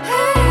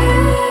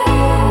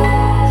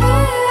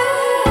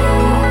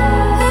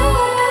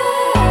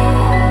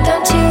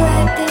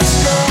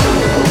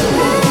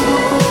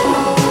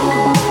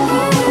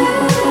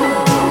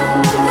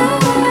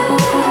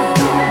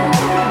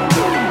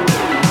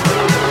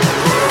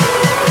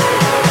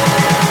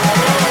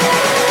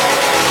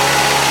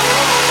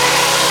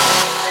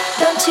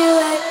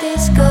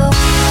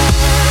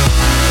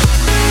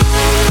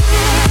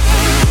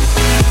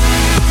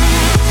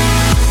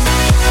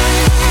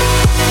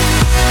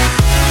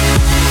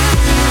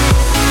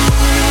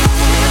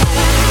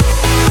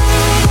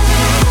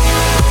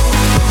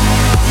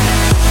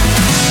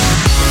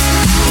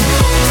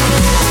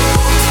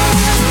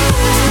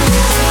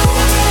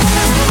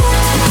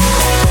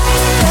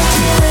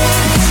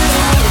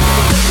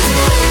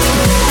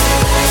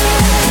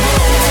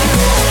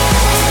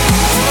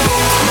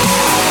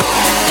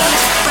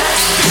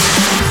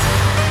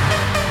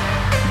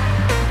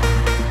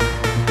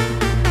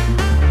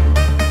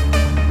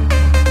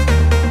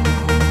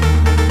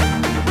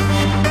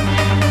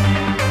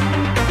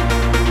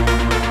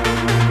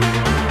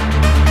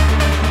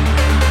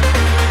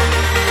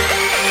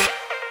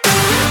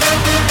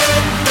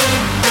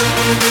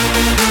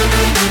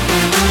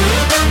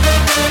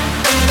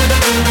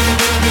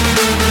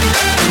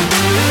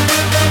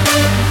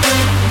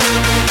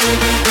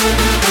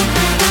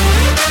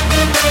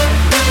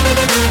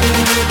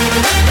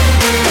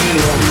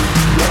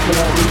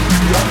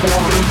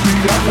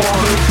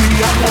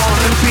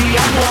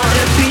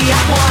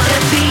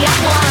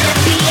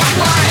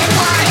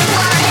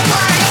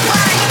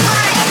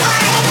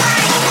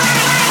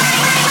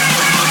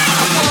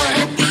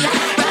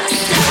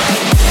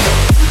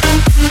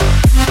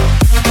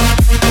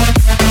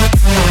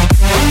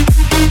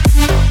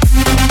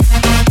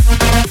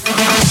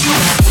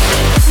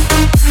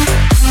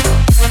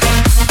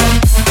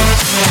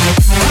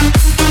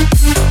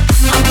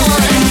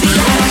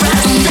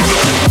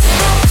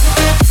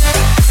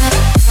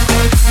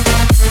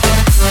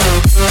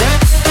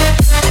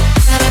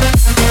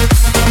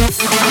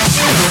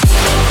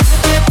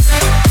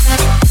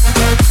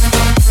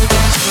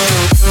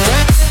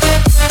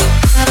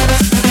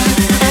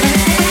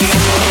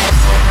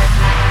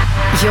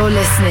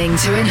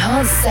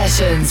 Enhanced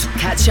Sessions.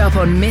 Catch up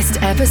on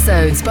missed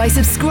episodes by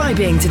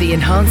subscribing to the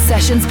Enhanced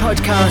Sessions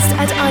podcast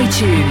at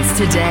iTunes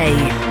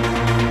today.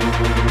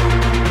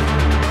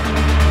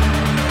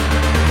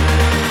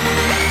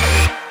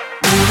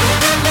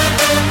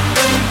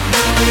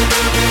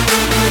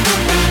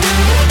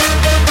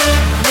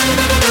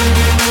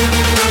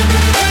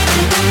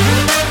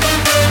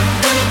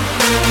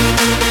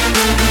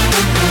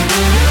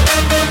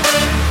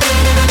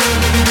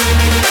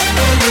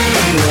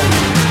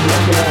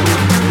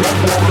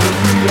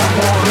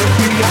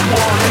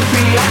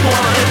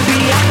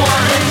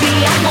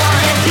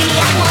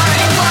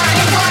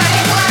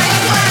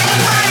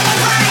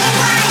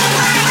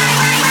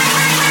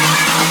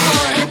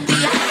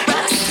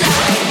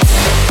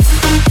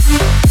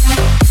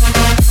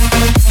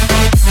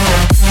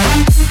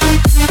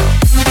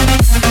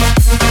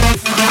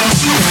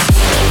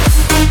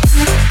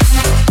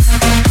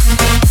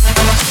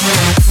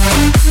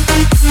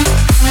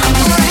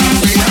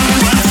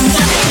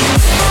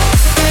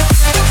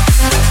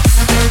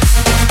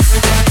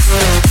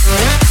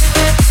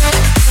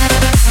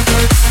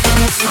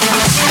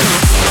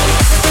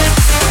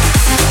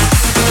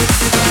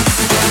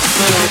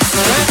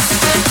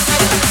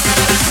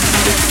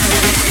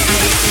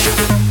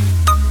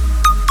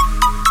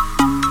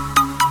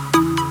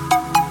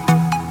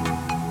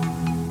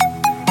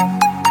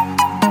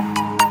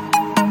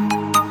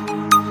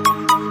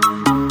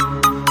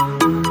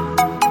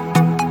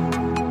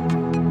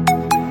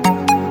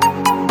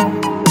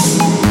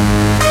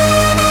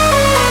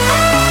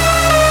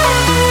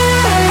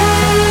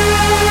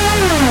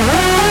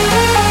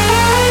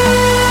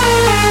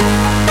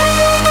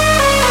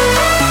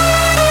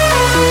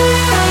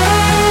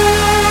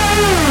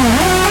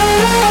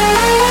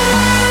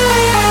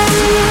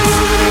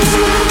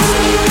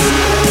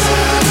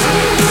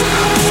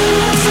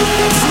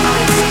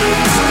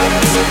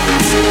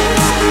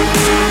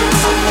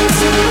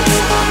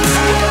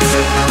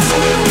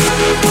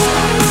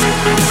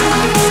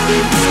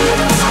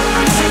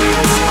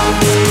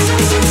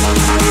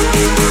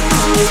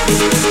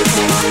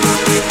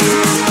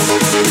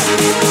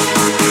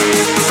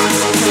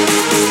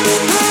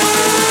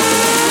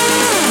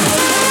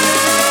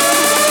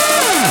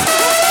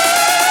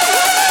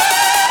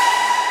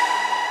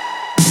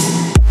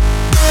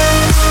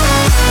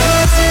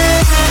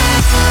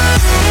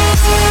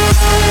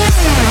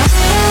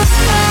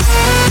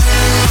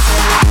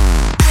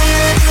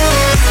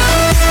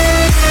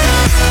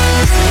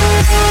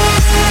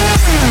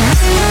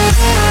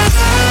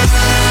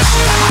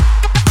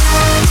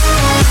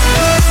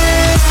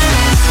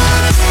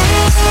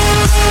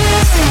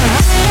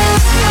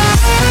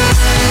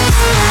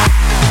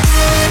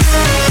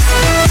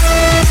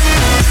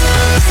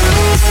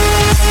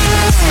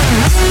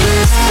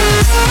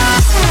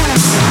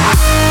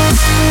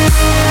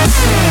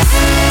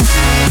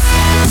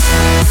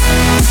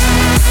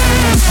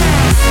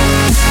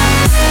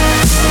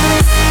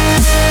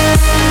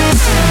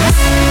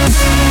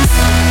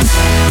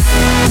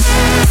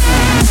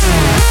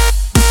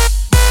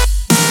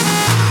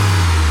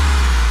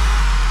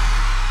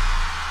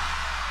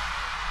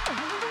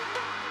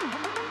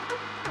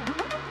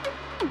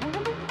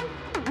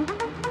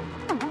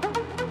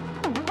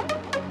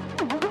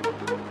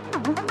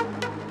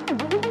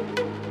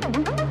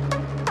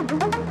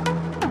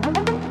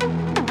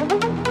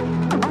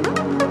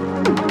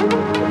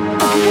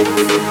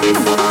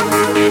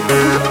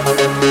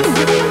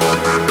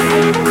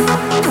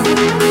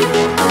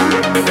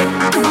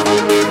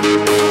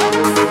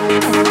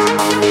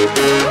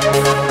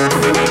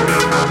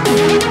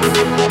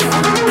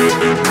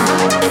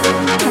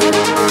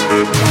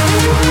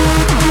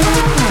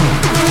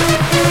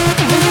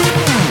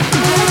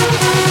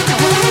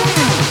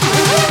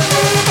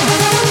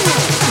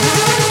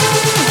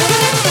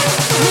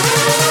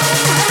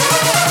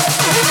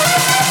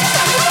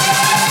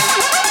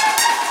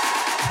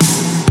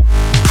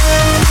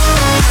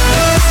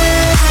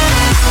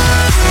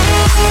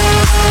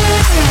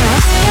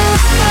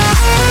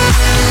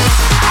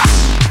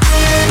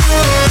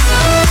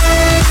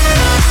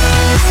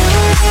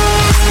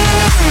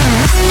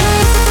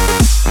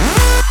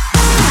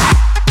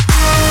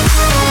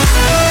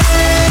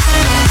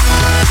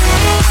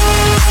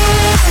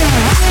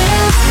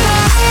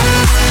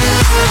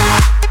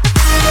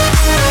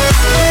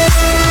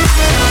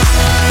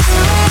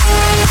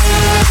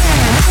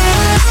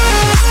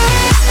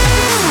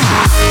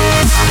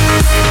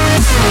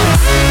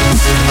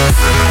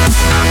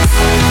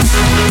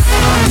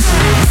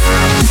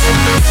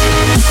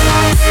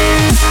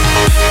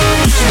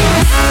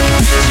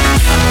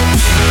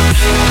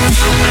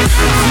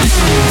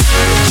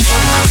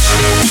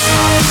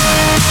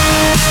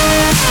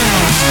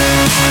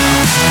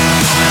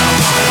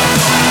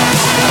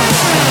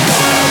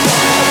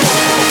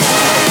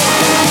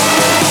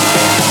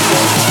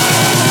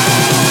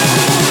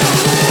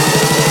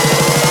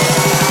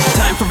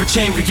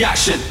 chain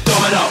reaction,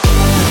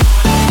 domino.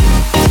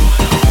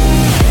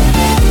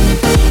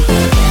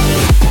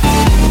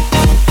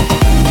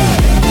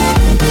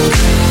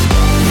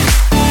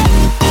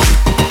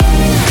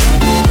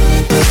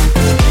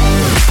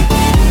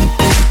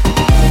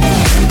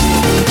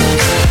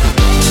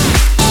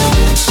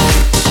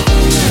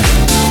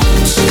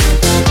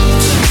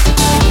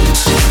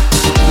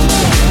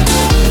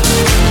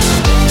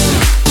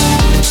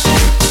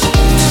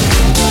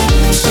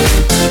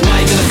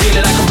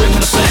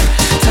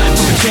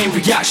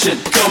 chain reaction,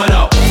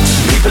 domino.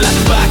 People at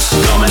the back,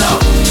 domino.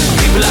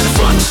 People at the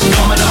front,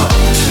 domino.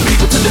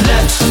 People to the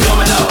left,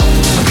 domino.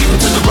 People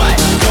to the right,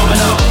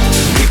 domino.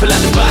 People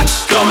at the back,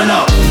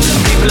 domino.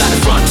 People at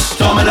the front,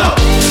 domino.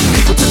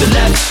 People to the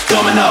left,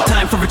 domino.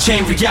 Time for a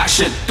chain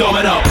reaction,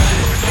 domino.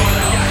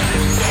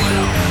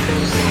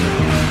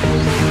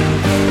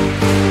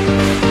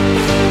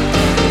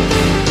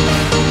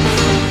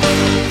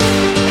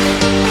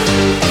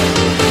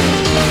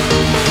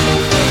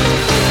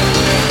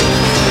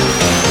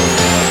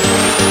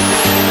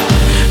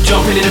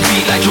 Jumping in the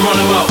beat like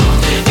Geronimo.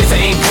 If it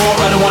ain't poor,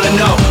 I don't wanna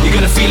know. You're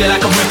gonna feel it like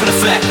a ripple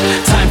effect.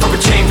 Time for a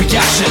chain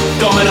reaction,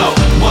 domino.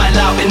 Wild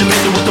out in the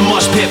middle with the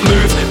mosh pit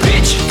move.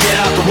 Bitch, get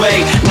out the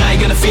way. Now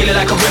you're gonna feel it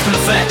like a ripple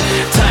effect.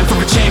 Time for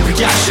a chain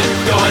reaction,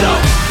 domino.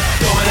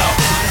 Domino,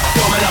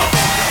 domino,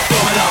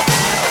 domino,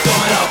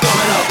 domino,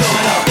 domino,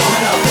 domino,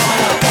 domino,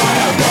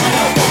 domino,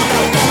 domino,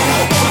 domino.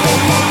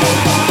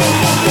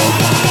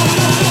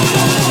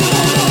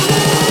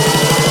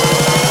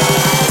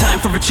 Time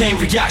for a chain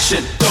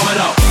reaction,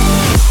 domino.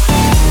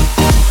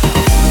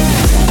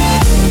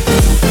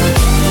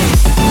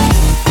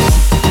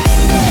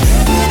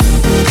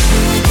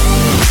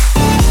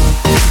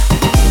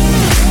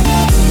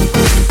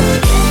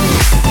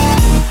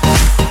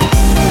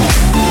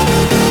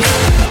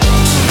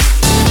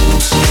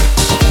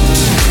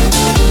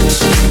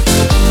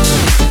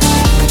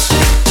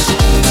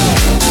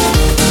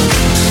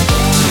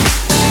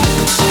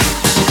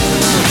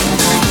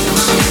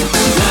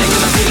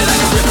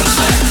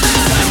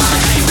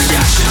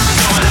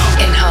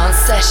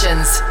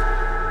 Sessions.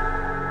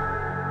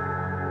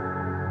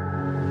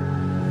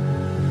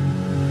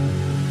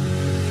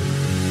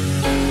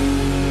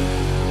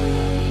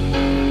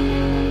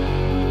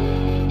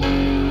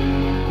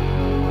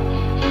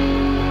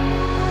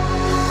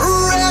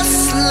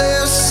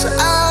 Restless,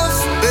 I've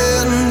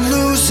been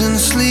losing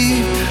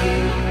sleep,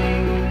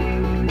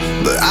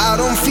 but I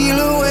don't feel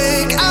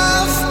awake.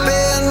 I've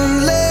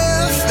been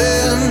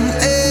living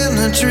in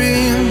a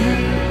dream.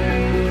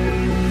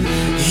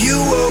 You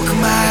woke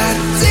my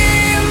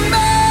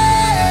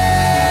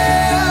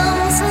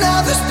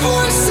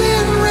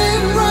poison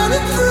rain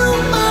running through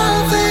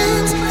my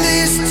veins.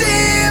 These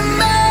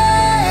demons,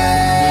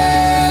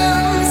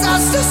 I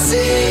still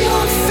see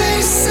your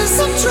faces.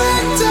 I'm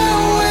dragged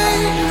away.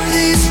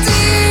 These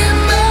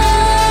demons,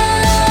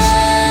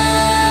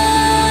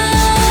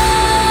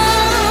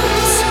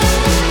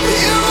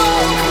 you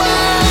woke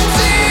my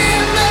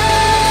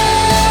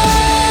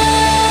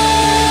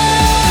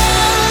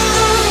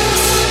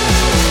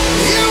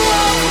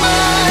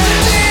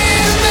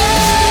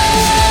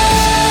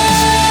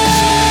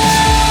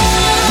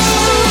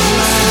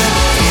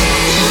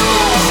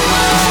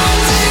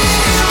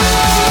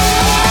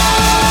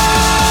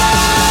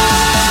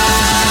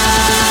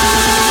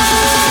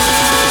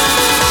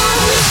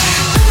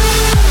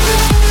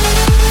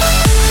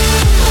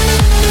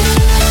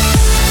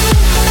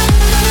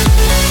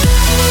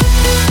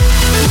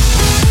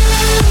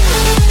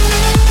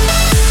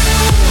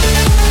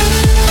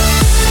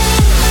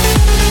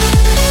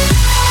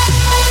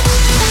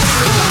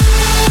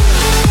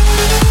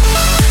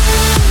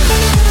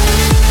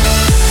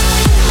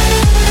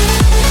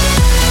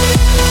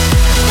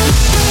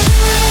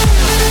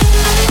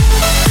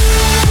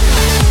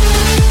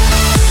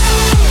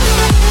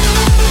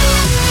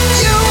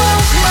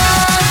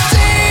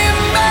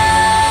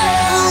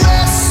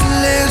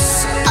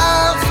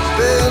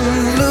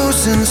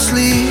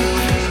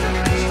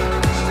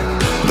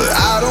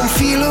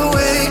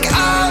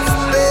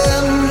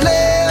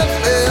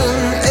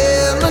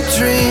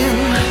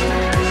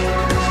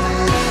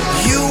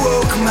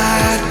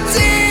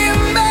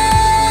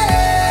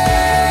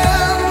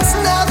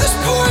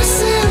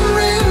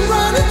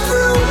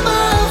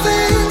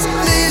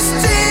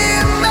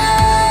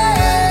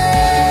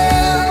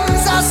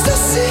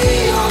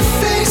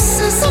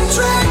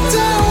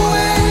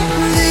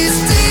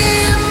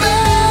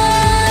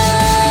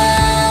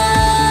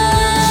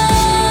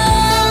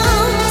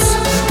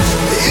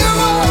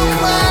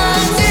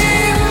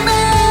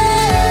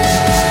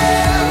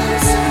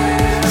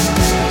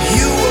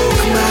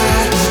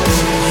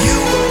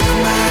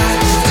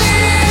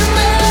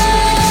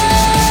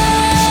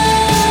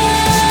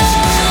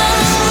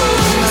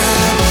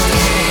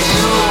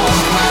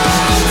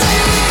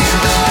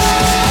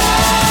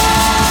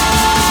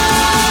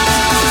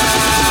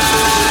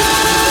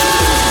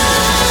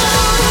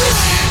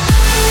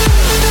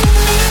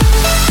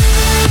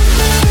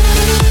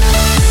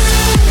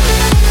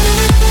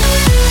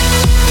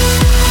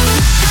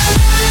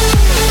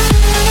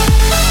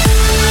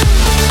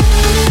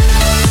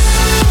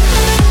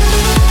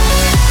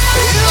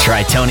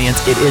Tritonians,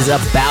 it is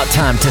about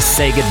time to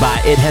say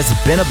goodbye. It has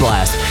been a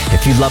blast.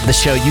 If you love the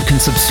show, you can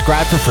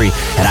subscribe for free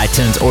at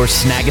iTunes or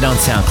snag it on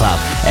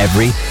SoundCloud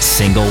every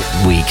single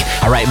week.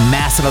 All right,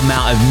 massive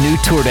amount of new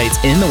tour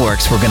dates in the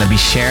works. We're going to be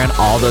sharing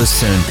all those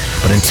soon.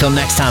 But until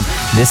next time,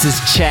 this is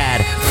Chad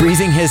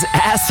freezing his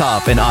ass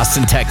off in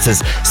Austin,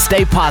 Texas.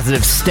 Stay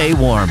positive, stay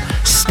warm,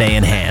 stay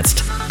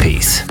enhanced.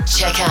 Peace.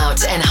 Check out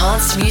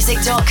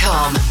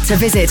enhancedmusic.com to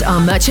visit our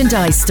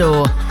merchandise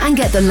store and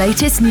get the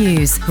latest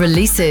news,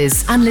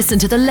 releases, and listen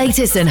to the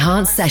latest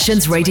Enhanced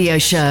Sessions radio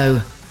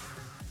show.